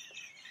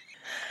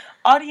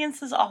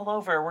 audiences all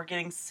over were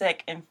getting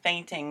sick and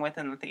fainting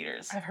within the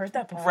theaters. I've heard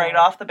that before. Right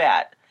off the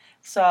bat.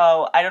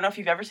 So, I don't know if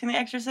you've ever seen The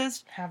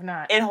Exorcist. Have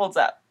not. It holds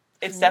up.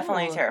 It's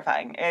definitely Ooh.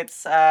 terrifying.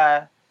 It's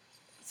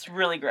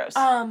really gross.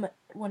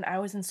 When I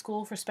was in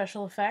school for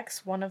special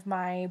effects, one of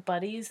my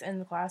buddies in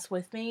the class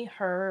with me,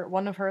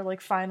 one of her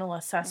like final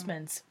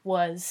assessments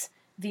was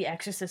The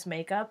Exorcist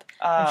makeup,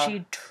 and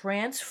she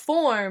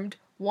transformed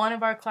one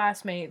of our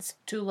classmates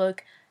to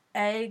look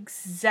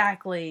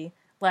exactly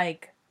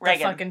like Reagan.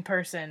 the fucking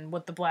person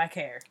with the black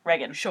hair.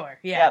 Reagan. Sure,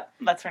 yeah. Yep,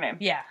 that's her name.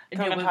 Yeah,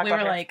 Come and and we talk were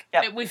about her. like,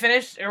 Yep. we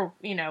finished, or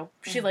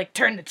she like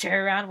turned the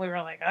chair around. And we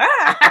were like,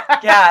 ah,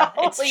 Yeah,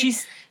 Holy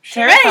she's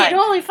shit, terrifying.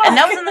 holy fuck! And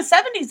that was in the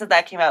 70s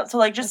that came out. So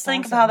like, just That's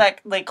think of awesome. how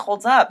that like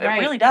holds up. It Right,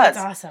 really does.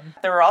 That's awesome.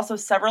 There were also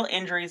several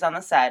injuries on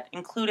the set,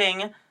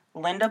 including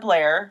Linda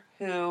Blair,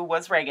 who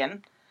was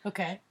Reagan.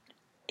 Okay.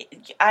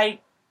 I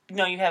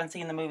know you haven't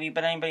seen the movie,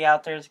 but anybody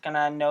out there is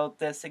gonna know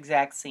this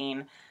exact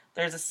scene.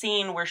 There's a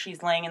scene where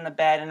she's laying in the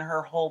bed and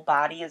her whole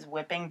body is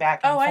whipping back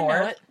and forth. Oh, I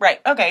know it. Right,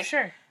 okay.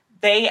 Sure.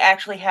 They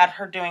actually had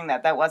her doing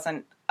that. That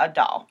wasn't a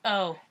doll.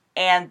 Oh.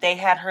 And they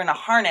had her in a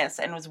harness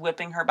and was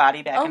whipping her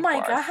body back and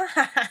forth. Oh my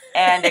god.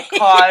 And it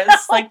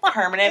caused like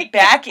permanent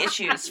back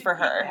issues for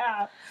her.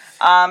 Yeah.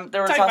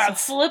 There was Talk also about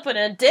slipping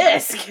a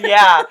disc.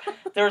 yeah.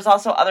 There was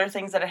also other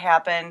things that had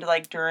happened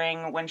like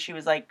during when she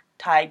was like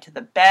tied to the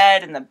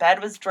bed and the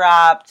bed was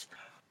dropped.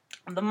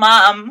 The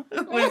mom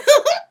who was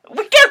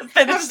we gotta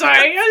finish. I'm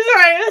sorry.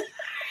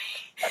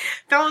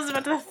 Bella's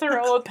about to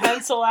throw a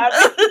pencil at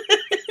me.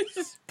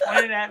 Just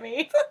pointed at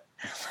me.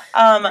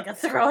 Like a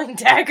throwing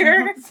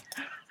dagger.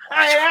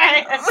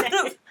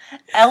 Alright.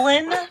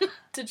 Ellen.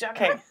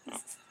 Degenerate.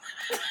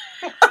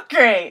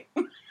 Okay. Great.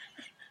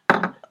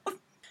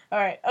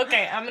 Alright,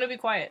 okay, I'm gonna be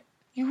quiet.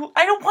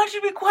 I don't want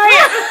you to be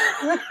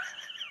quiet.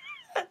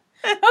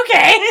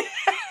 Okay.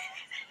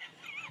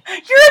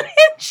 You're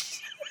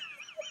unhinged.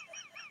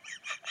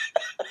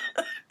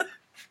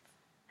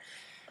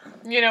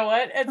 You know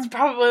what? It's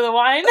probably the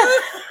wine.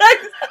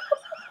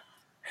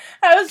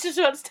 I was just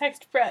about to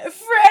text Fred.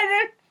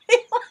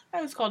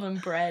 I was calling him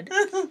Bread.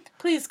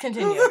 Please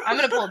continue. I'm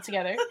gonna pull it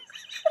together.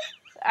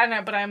 I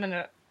know, but I'm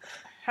gonna.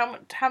 How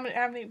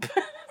many?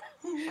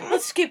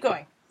 Let's keep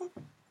going.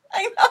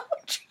 I know.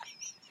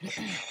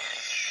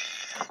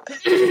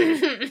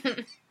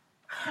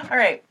 All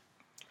right.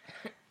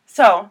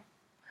 So,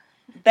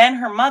 then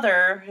her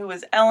mother, who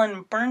was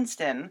Ellen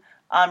Bernstein,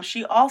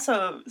 she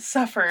also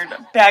suffered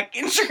back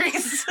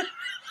injuries.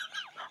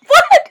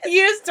 What?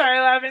 You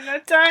started laughing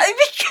that time.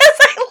 Because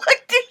I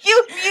looked at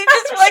you and you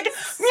just were like...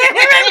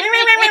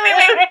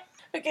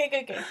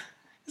 Okay.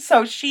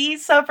 So she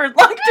suffered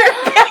long-term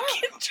back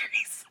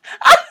injuries.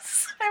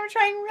 I'm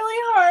trying really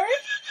hard.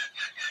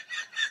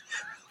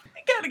 I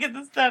gotta get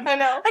this done. I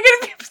know. I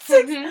gotta be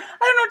 6. Mm-hmm. I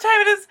don't know what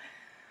time it is.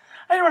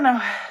 I don't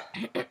know.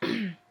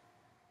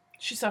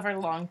 She suffered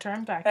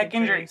long-term back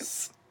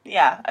injuries.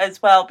 Yeah,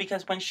 as well,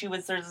 because when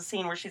there's a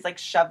scene where she's, like,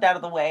 shoved out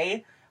of the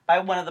way by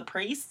one of the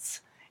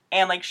priests,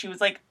 and, like, she was,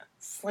 like,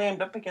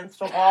 slammed up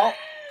against a wall.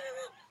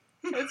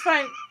 It's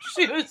fine.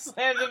 She was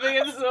slammed up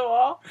against the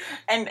wall.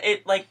 And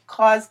it, like,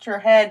 caused her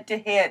head to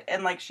hit,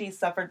 and, like, she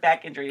suffered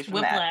back injuries from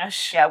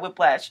whiplash. That. Yeah,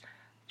 whiplash.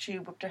 She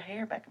whipped her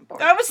hair back and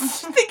forth. I was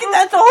thinking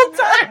that the whole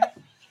time.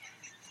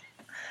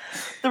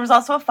 There was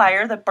also a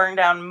fire that burned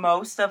down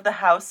most of the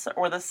house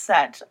or the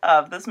set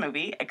of this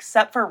movie,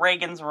 except for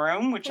Reagan's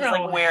room, which is,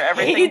 like, where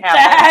everything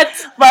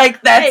happens.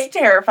 Like, that's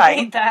terrifying.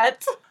 I hate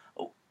that.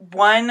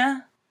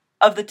 One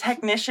of the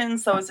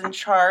technicians that was in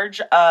charge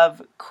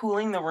of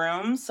cooling the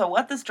room. So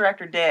what this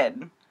director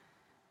did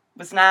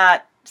was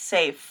not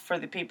safe for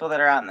the people that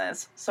are on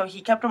this. So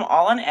he kept them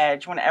all on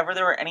edge. Whenever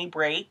there were any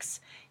breaks,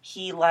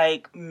 he,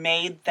 like,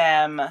 made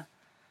them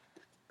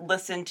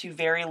listen to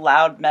very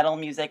loud metal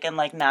music and,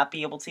 like, not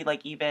be able to,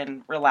 like,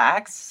 even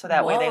relax. So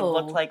that way they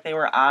looked like they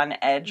were on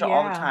edge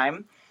all the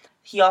time.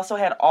 He also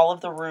had all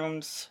of the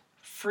rooms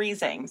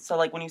freezing. So,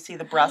 like, when you see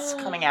the breasts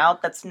coming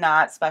out, that's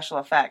not special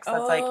effects.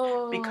 That's, like,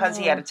 because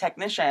he had a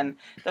technician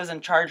that was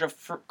in charge of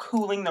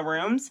cooling the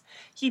rooms.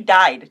 He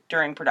died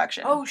during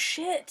production. Oh,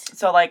 shit.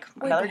 So, like,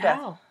 Wait, another death.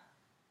 How?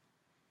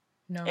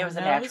 No, it was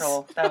a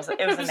natural. It was a a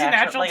natural,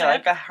 natural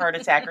like a heart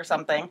attack or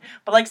something.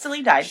 But, like, still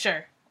he died.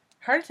 Sure.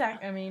 Heart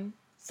attack, I mean.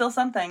 Still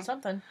something.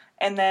 Something.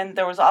 And then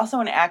there was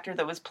also an actor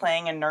that was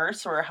playing a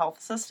nurse or a health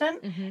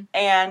assistant. Mm-hmm.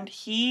 And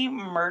he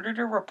murdered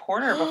a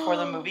reporter before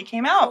the movie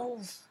came out. Oh,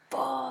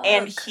 fuck.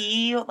 And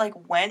he,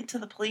 like, went to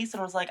the police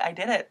and was like, I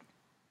did it.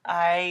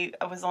 I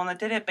was the one that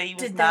did it, but he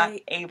was not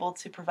able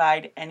to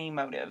provide any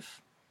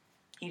motive.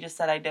 He just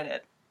said, I did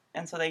it.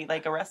 And so they,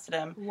 like, arrested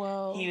him.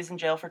 Whoa. He was in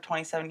jail for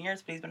 27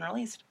 years, but he's been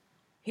released.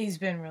 He's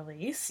been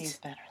released? He's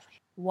been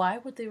released. Why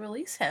would they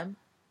release him?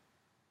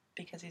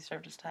 Because he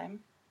served his time.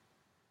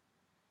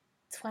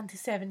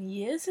 27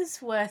 years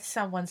is worth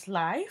someone's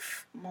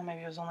life? Well,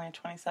 maybe it was only a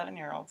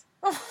 27-year-old.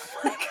 Oh,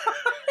 my God.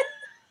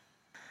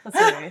 That's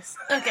hilarious.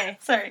 Okay.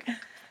 Sorry.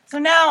 So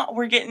now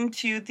we're getting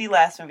to the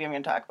last movie I'm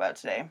going to talk about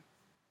today.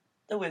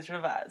 The Wizard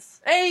of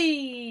Oz.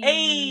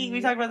 Hey!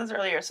 We talked about this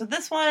earlier. So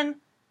this one,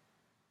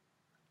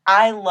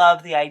 I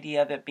love the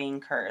idea of it being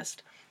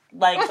cursed.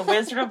 Like, The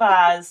Wizard of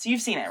Oz,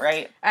 you've seen it,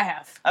 right? I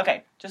have.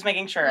 Okay, just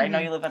making sure. Mm-hmm. I know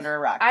you live under a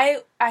rock.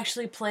 I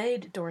actually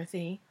played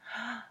Dorothy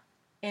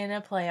in a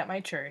play at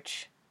my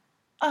church.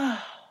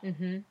 Oh.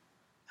 Mm-hmm.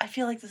 I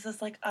feel like this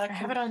is like a I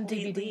have it on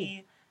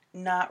DVD.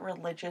 Not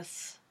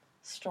religious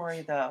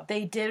story, though.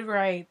 They did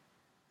write...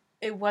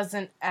 It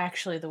wasn't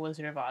actually The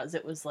Wizard of Oz.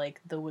 It was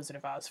like The Wizard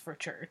of Oz for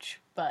church,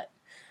 but...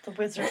 The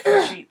Wizard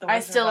for I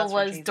still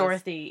was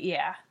Dorothy,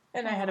 yeah.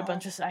 And I had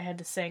I had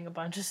to sing a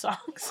bunch of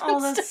songs. Oh,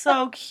 that's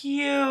so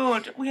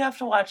cute. We have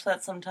to watch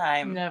that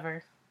sometime.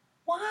 Never.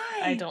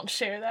 Why? I don't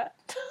share that.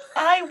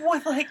 I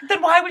would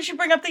then why would you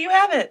bring up that you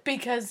have it?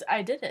 Because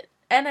I did it.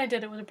 And I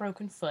did it with a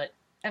broken foot.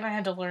 And I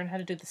had to learn how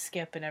to do the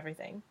skip and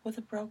everything. With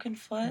a broken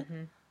foot?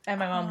 Mm-hmm. And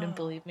my mom didn't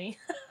believe me.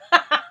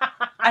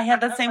 I had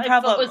that same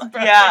problem.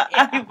 Yeah.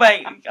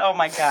 Oh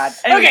my God.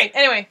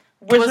 Anyway.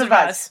 Wizard of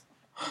Oz.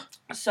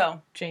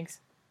 So. Jinx.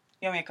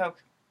 You want me a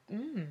Coke?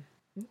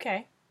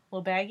 Okay.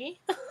 Little baggy?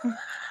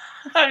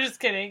 I'm just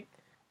kidding.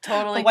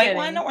 Totally kidding. The white kidding.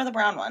 one or the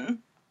brown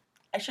one?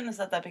 I shouldn't have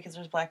said that because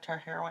there's black tar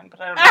heroin,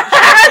 but I don't know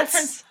the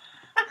difference.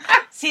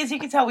 See, as you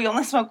can tell, we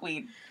only smoke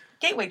weed.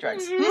 Gateway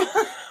drugs.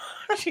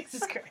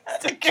 Jesus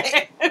Christ.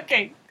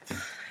 Okay.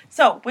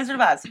 So, Wizard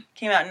of Oz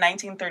came out in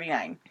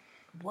 1939.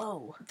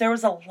 Whoa. There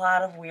was a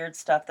lot of weird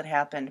stuff that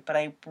happened, but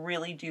I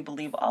really do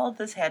believe all of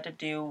this had to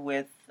do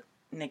with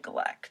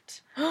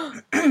neglect.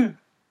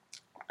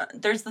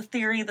 There's the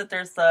theory that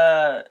there's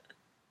the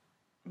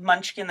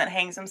munchkin that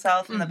hangs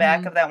himself in the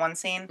back of that one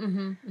scene.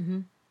 Mm-hmm. Mm-hmm.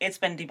 It's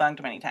been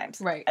debunked many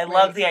times. Right. I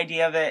love the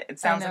idea of it. It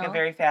sounds like a know.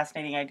 very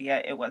fascinating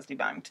idea. It was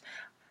debunked.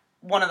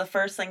 One of the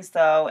first things,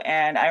 though,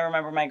 and I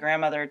remember my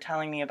grandmother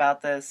telling me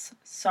about this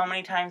so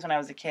many times when I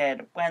was a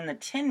kid, when the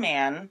Tin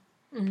Man,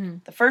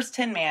 the first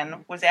Tin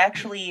Man, was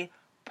actually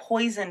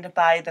poisoned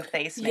by the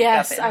face makeup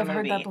Yes, in the I've movie.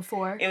 heard that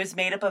before. It was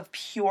made up of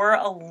pure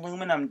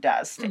aluminum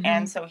dust,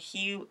 and so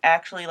he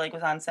actually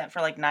was on set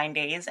for 9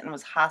 days and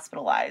was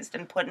hospitalized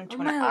and put into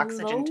an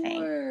oxygen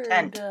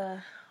tent.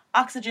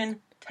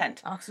 Oxygen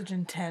tent.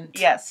 Oxygen tent.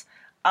 Yes.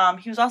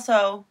 He was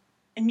also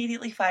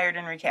immediately fired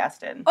and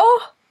recasted.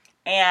 Oh!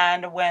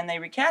 And when they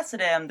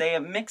recasted him, they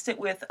mixed it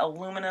with the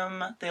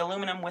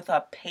aluminum with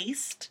a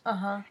paste.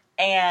 Uh-huh.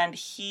 And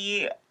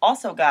he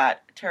also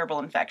got terrible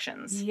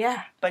infections.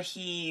 Yeah. But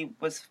he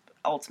was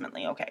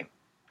ultimately okay.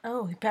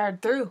 Oh, he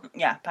powered through.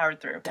 Yeah,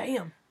 powered through.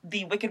 Damn.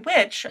 The Wicked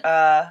Witch,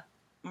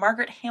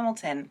 Margaret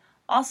Hamilton,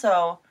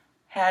 also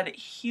had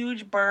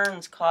huge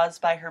burns caused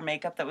by her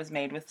makeup that was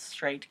made with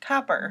straight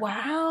copper.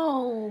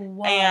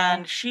 Wow.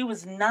 And she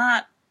was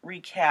not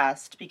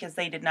recast because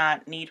they did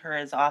not need her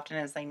as often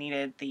as they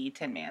needed the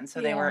Tin Man, so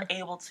they were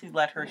able to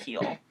let her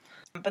heal.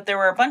 But there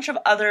were a bunch of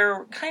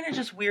other kind of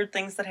just weird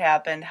things that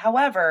happened.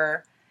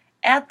 However,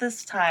 at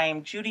this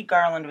time, Judy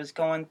Garland was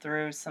going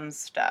through some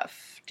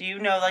stuff. Do you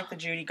know the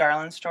Judy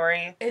Garland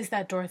story? Is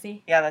that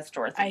Dorothy? Yeah, that's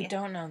Dorothy. I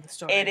don't know the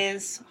story. It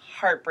is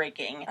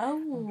heartbreaking.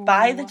 Oh.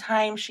 By the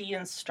time she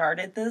even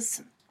started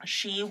this,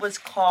 she was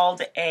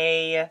called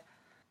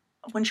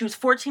when she was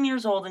 14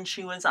 years old and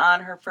she was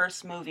on her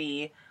first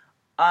movie,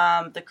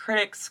 the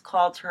critics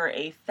called her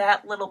a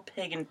fat little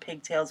pig in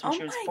pigtails when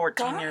she was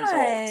 14 years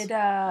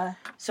old.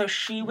 So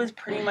she was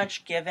pretty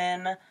much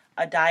given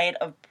a diet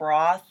of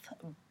broth,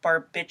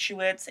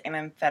 barbiturates, and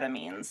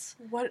amphetamines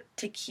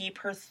to keep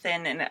her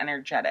thin and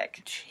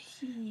energetic.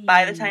 Jeez.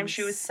 By the time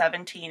she was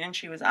 17 and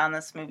she was on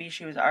this movie,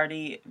 she was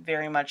already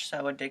very much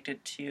so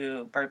addicted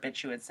to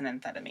barbiturates and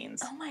amphetamines.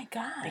 Oh my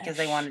gosh. Because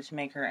they wanted to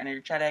make her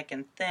energetic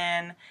and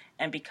thin,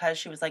 and because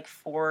she was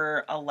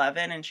 4'11"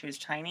 and she was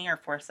tiny, or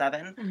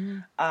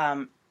 4'7",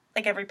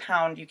 every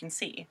pound you can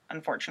see,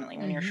 unfortunately,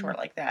 when you're short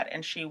like that.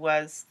 And she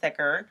was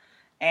thicker,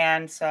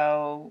 and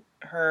so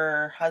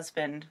her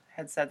husband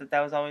had said that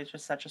was always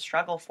just such a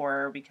struggle for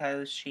her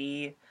because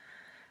she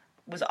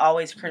was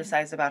always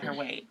criticized about her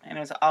weight, and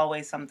it was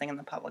always something in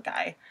the public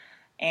eye.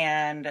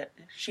 And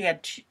she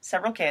had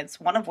several kids,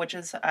 one of which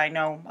is, I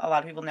know a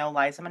lot of people know,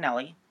 Liza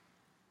Minnelli.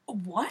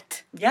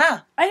 What?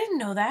 Yeah. I didn't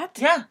know that.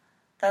 Yeah.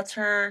 That's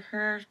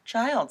her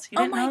child. You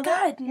didn't know that? Oh my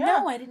God. Yeah.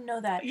 No, I didn't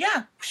know that.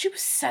 Yeah. She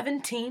was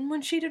 17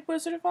 when she did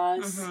Wizard of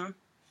Oz? Mm-hmm.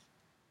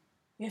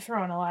 You're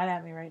throwing a lot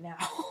at me right now.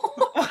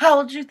 How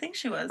old did you think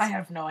she was? I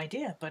have no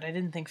idea, but I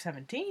didn't think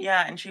 17.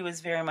 Yeah, and she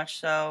was very much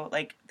so,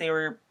 they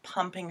were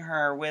pumping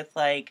her with,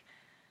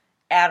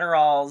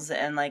 Adderalls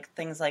and,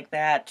 things like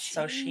that. Jeez.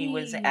 So she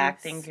was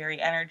acting very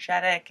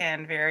energetic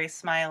and very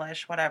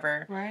smilish,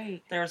 whatever.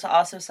 Right. There was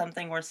also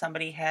something where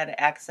somebody had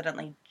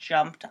accidentally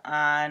jumped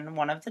on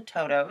one of the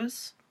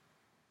Totos.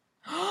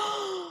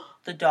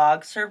 The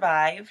dog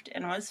survived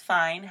and was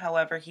fine.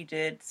 However, he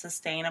did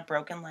sustain a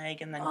broken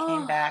leg and then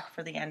came back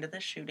for the end of the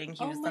shooting.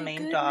 He was the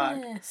main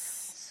dog.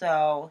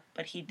 So,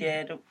 but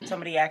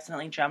somebody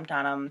accidentally jumped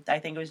on him. I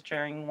think it was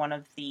during one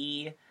of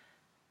the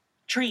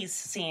trees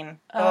scene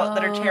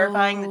that are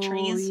terrifying, the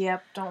trees.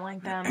 Yep, don't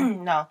like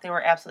them. No, they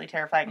were absolutely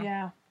terrifying.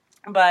 Yeah.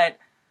 But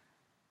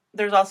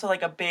there's also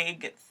a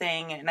big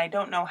thing, and I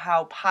don't know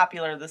how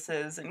popular this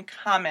is in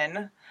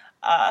common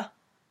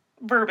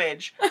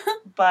verbiage,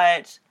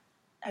 but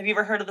have you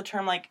ever heard of the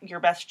term your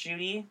best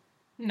Judy?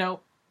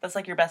 Nope. That's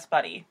your best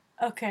buddy.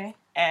 Okay.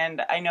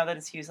 And I know that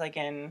it's used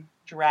in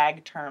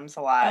drag terms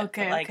a lot.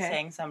 Okay, but,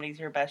 saying somebody's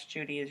your best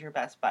Judy is your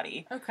best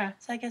buddy. Okay.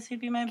 So I guess you'd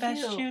be my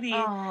best Judy.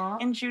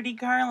 Aww. And Judy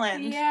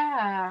Garland.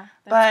 Yeah.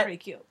 That's pretty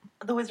cute.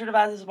 The Wizard of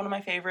Oz is one of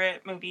my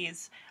favorite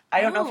movies.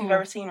 I don't know if you've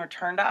ever seen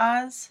Return to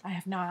Oz. I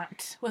have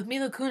not. With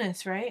Mila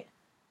Kunis, right?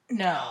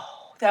 No.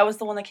 That was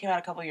the one that came out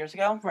a couple years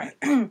ago. Right.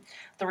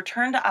 The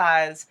Return to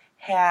Oz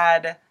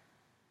had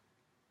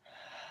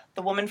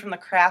the woman from The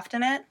Craft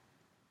in it.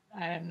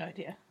 I have no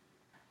idea.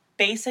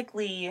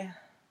 Basically,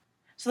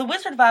 so The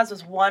Wizard of Oz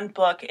was one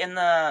book in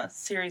the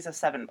series of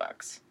 7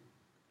 books.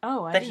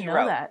 Oh, I that didn't he know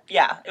wrote. that.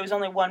 Yeah, it was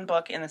only one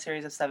book in the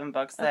series of 7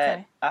 books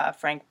that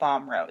Frank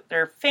Baum wrote.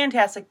 They're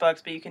fantastic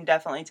books, but you can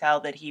definitely tell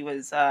that he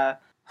was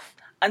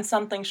on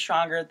something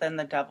stronger than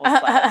the devil's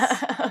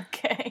lettuce.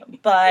 Okay.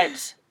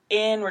 But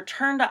in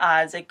Return to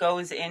Oz, it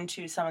goes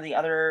into some of the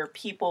other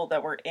people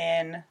that were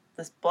in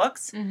the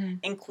books,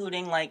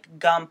 including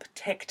Gump,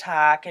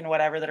 TikTok, and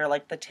whatever that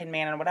are the Tin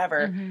Man and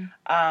whatever.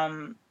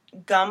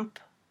 Gump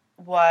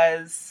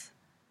was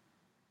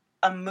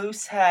a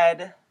moose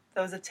head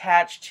that was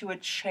attached to a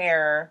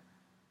chair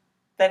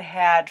that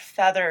had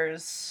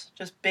feathers,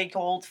 just big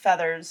old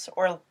feathers,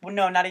 or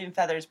no, not even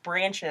feathers,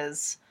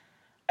 branches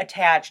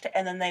attached,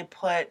 and then they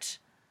put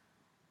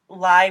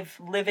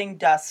living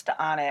dust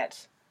on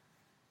it,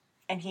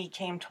 and he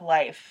came to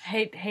life.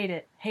 Hate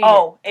it.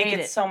 It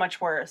gets so much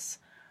worse.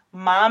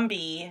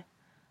 Mombi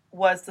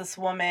was this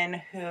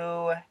woman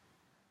who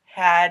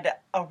had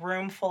a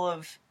room full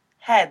of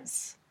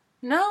heads.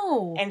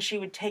 No. And she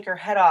would take her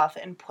head off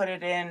and put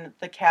it in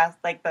the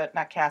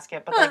not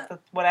casket, but like the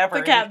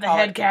whatever. The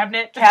head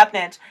cabinet.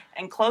 Cabinet,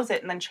 and close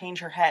it and then change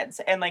her heads.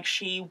 And like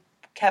she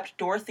kept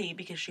Dorothy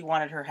because she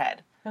wanted her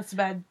head. That's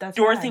bad.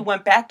 Dorothy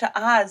went back to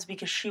Oz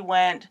because she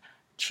went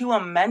to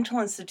a mental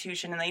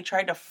institution and they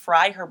tried to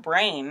fry her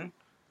brain.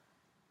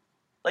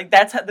 Like,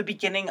 that's at the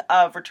beginning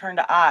of Return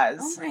to Oz.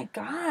 Oh my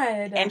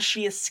god. And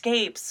she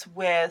escapes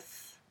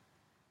with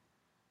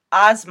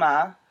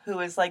Ozma, who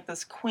is like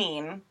this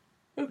queen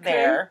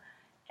there,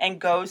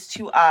 and goes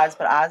to Oz,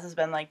 but Oz has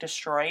been like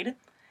destroyed.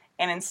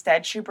 And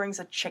instead she brings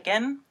a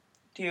chicken.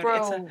 Dude,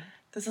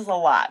 this is a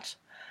lot.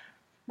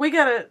 We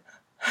gotta...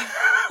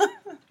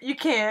 You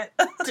can't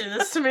do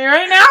this to me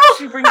right now.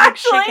 She brings a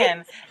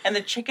chicken, and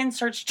the chicken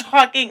starts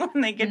talking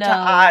when they get to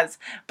Oz.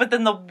 But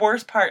then the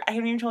worst part, I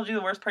haven't even told you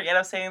the worst part yet. I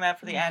was saying that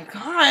for the end.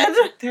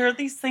 God. There are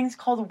these things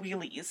called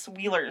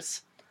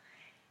wheelers.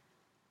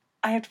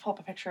 I have to pull up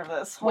a picture of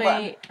this. Hold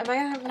on. Wait, am I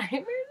gonna have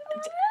nightmares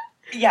about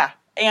it? Yeah,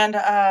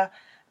 and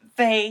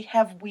they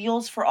have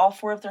wheels for all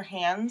four of their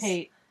hands.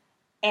 Hey.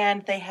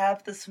 And they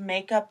have this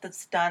makeup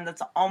that's done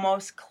that's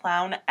almost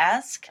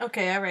clown-esque.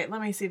 Okay, alright,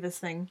 let me see this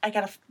thing.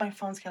 My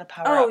phone's got a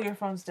power up. Oh, your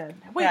phone's dead.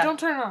 Wait, don't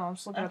turn it on. I'm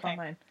just looking up on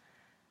mine.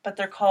 But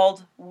they're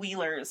called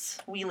wheelers.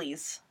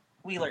 Wheelies.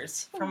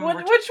 Wheelers. Which one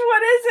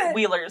is it?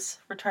 Wheelers.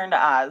 Return to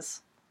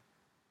Oz.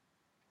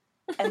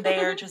 And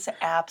they are just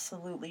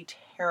absolutely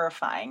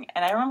terrifying.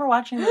 And I remember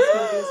watching this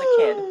movie as a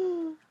kid.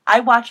 I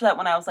watched that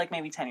when I was like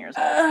maybe 10 years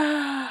old.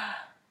 Let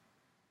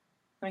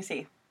me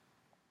see.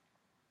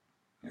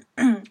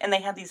 And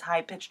they had these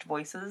high-pitched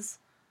voices.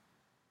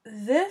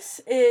 This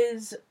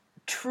is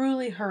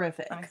truly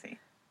horrific. Let me see.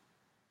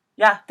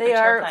 Yeah, they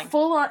are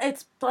full on.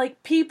 It's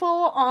like people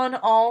on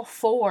all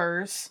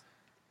fours.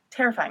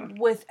 Terrifying.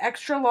 With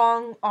extra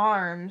long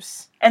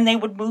arms. And they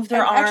would move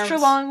their arms. Extra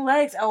long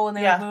legs. Oh, and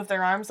they would move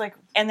their arms like...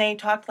 And they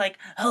talked like,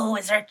 oh,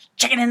 is there a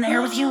chicken in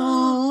there with you?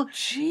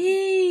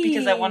 Jeez.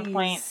 Because at one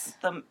point,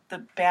 the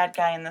bad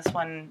guy in this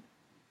one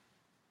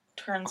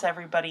turns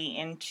everybody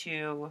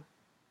into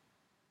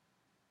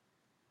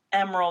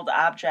emerald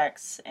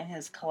objects in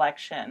his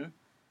collection,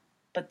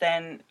 but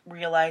then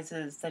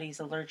realizes that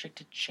he's allergic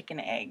to chicken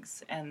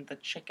eggs, and the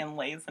chicken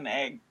lays an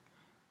egg.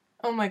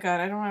 Oh my god,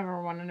 I don't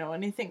ever want to know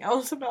anything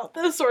else about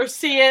this or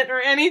see it or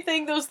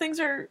anything. Those things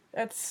are...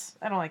 I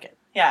don't like it.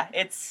 Yeah,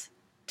 it's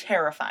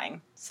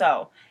terrifying.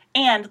 So,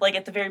 and like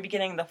at the very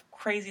beginning, the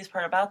craziest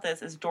part about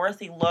this is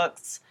Dorothy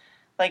looks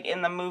like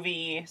in the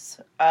movies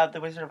of The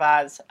Wizard of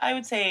Oz,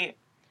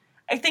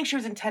 I think she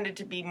was intended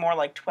to be more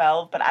like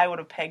 12, but I would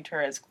have pegged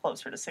her as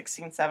closer to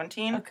 16,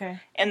 17. Okay.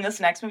 In this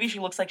next movie, she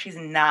looks like she's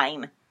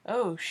 9.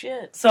 Oh,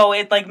 shit. So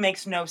it, like,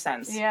 makes no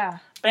sense. Yeah.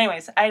 But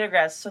anyways, I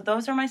digress. So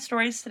those are my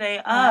stories today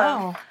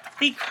of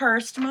the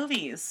cursed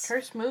movies.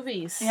 Cursed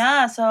movies.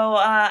 Yeah, so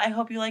I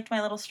hope you liked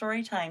my little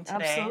story time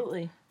today.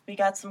 Absolutely. We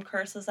got some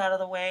curses out of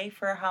the way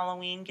for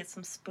Halloween, get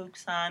some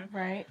spooks on.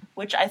 Right.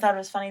 Which I thought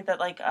was funny that,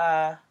 like,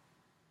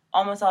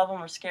 almost all of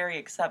them were scary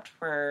except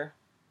for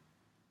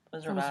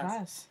Wizard of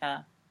Oz.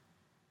 Yeah.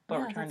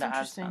 But Return to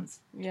Oz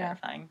sounds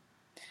terrifying.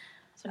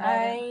 So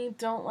I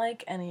don't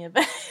like any of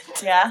it.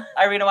 Yeah?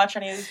 Are we going to watch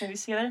any of these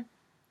movies together?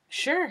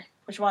 Sure.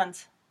 Which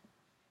ones?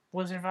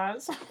 Wizard of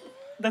Oz.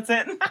 That's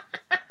it?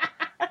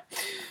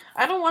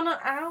 I don't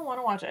want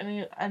to watch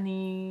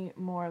any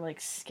more like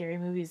scary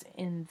movies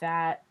in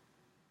that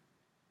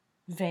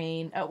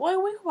vein.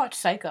 Well, we could watch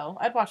Psycho.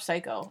 I'd watch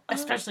Psycho,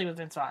 especially with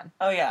Vince Vaughn.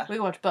 Oh yeah. We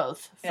could watch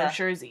both for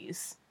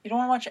surezies. You don't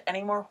want to watch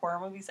any more horror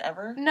movies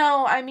ever?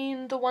 No, I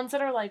mean the ones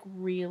that are like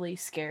really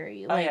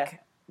scary,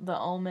 like The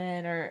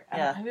Omen or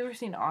have you ever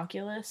seen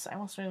Oculus? I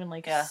almost don't even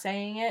like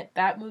saying it.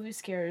 That movie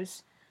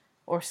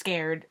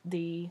scared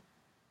the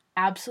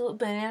absolute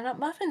banana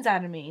muffins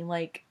out of me.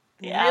 Like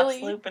the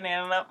absolute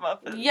banana nut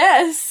muffins.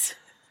 Yes.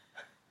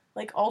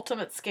 Like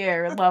ultimate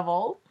scare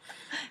level.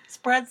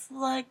 Spreads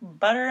like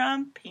butter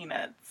on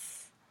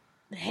peanuts.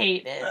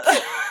 Hate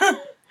it.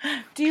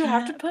 Do you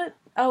have to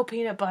put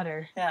peanut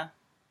butter? Yeah.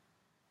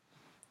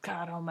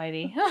 God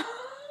almighty.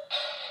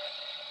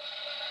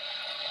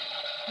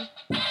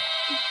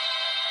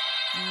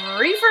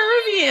 Reefer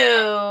review.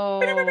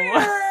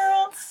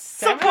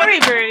 So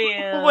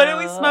what did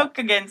we smoke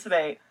again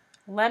today?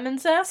 Lemon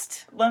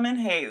zest? Lemon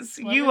haze.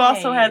 You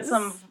also had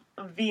some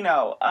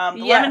vino.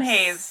 Lemon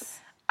haze.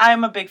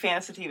 I'm a big fan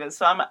of sativas,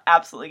 so I'm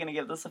absolutely going to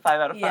give this a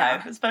 5 out of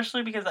 5,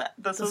 especially because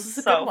this is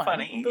so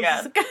funny.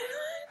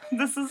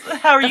 This is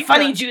how are you? The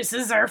funny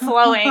juices are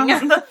flowing.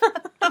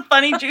 the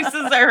funny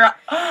juices are.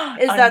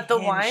 Is that the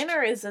wine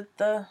or is it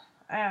the?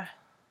 I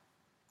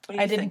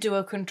didn't think? do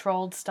a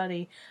controlled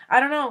study. I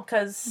don't know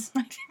because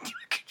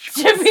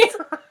Jimmy,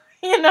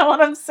 you know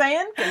what I'm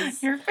saying?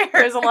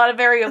 There's a lot of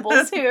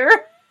variables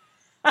here.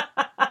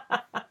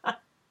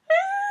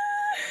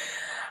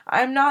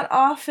 I'm not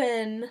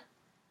often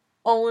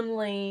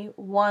only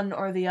one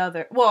or the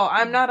other. Well,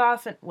 I'm not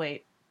often.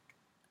 Wait,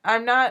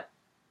 I'm not.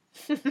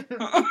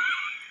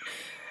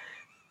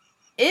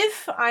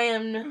 If I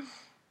am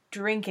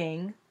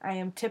drinking, I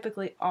am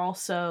typically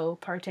also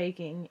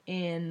partaking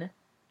in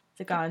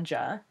the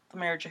ganja. The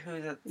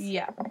marriagehoozits.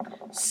 Yeah.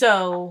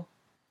 So,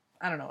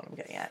 I don't know what I'm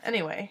getting at.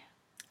 Anyway.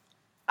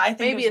 I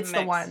think maybe it's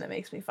the wine that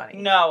makes me funny.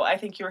 No, I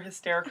think you were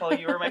hysterical.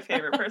 You were my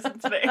favorite person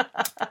today.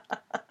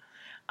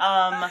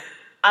 I'm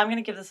going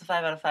to give this a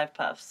 5 out of 5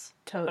 puffs.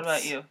 Totes. What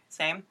about you?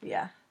 Same?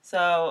 Yeah.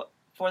 So,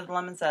 for the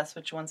lemon zest,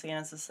 which once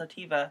again is a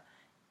sativa,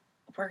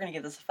 we're going to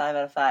give this a 5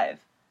 out of 5.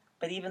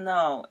 But even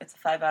though it's a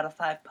 5 out of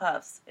 5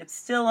 puffs, it's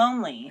still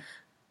only...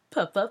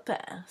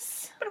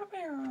 Pass.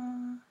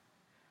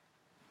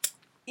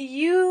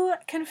 You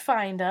can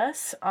find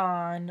us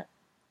on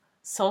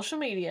social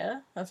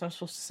media. That's what I'm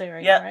supposed to say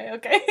right now, right?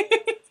 Okay.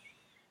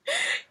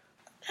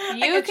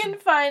 You can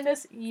find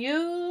us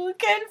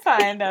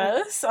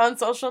on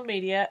social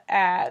media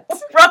at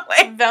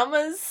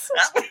Velma's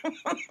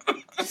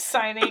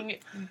signing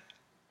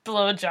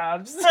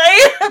blowjobs.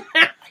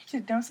 I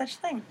did no such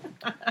thing.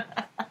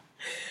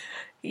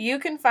 You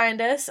can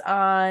find us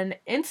on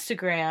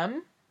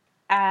Instagram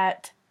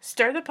at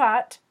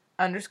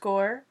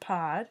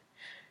stirthepot_pod.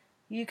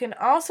 You can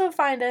also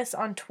find us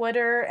on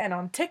Twitter and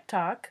on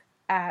TikTok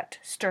at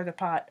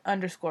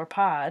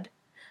stirthepot_pod.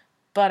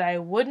 But I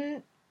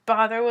wouldn't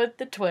bother with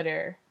the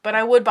Twitter. But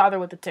I would bother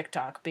with the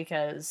TikTok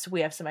because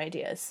we have some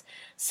ideas.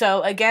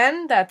 So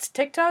again, that's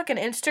TikTok and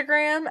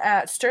Instagram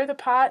at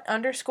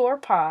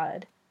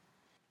stirthepot_pod.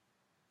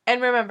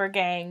 And remember,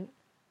 gang,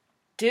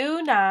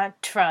 do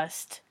not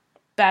trust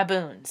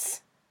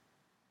baboons.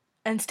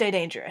 And stay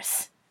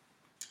dangerous.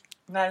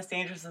 Not as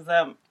dangerous as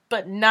them.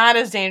 But not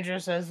as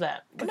dangerous as them.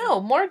 No,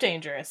 more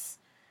dangerous.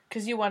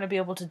 Because you want to be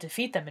able to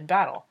defeat them in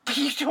battle. But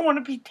you don't want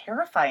to be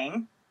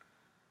terrifying.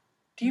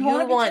 Do you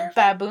want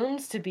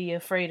baboons to be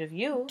afraid of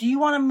you. Do you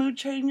want a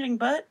mood-changing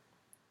butt?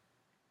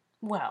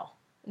 Well,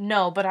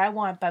 no, but I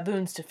want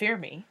baboons to fear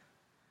me.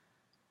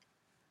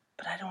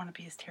 But I don't want to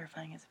be as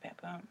terrifying as a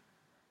baboon.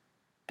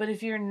 But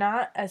if you're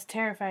not as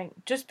terrifying,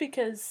 just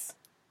because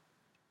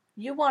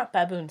you want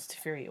baboons to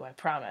fear you, I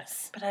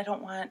promise. But I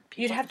don't want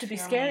people You'd have to be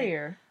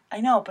scarier. Me. I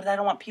know, but I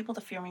don't want people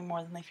to fear me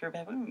more than they fear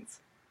baboons.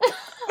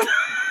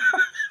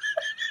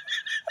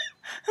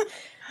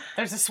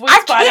 There's a sweet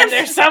spot in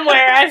there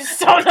somewhere. I just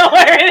don't know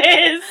where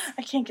it is.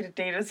 I can't get a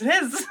date as it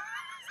is.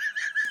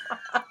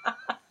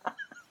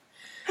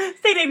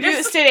 Stay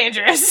dangerous. Stay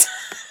dangerous.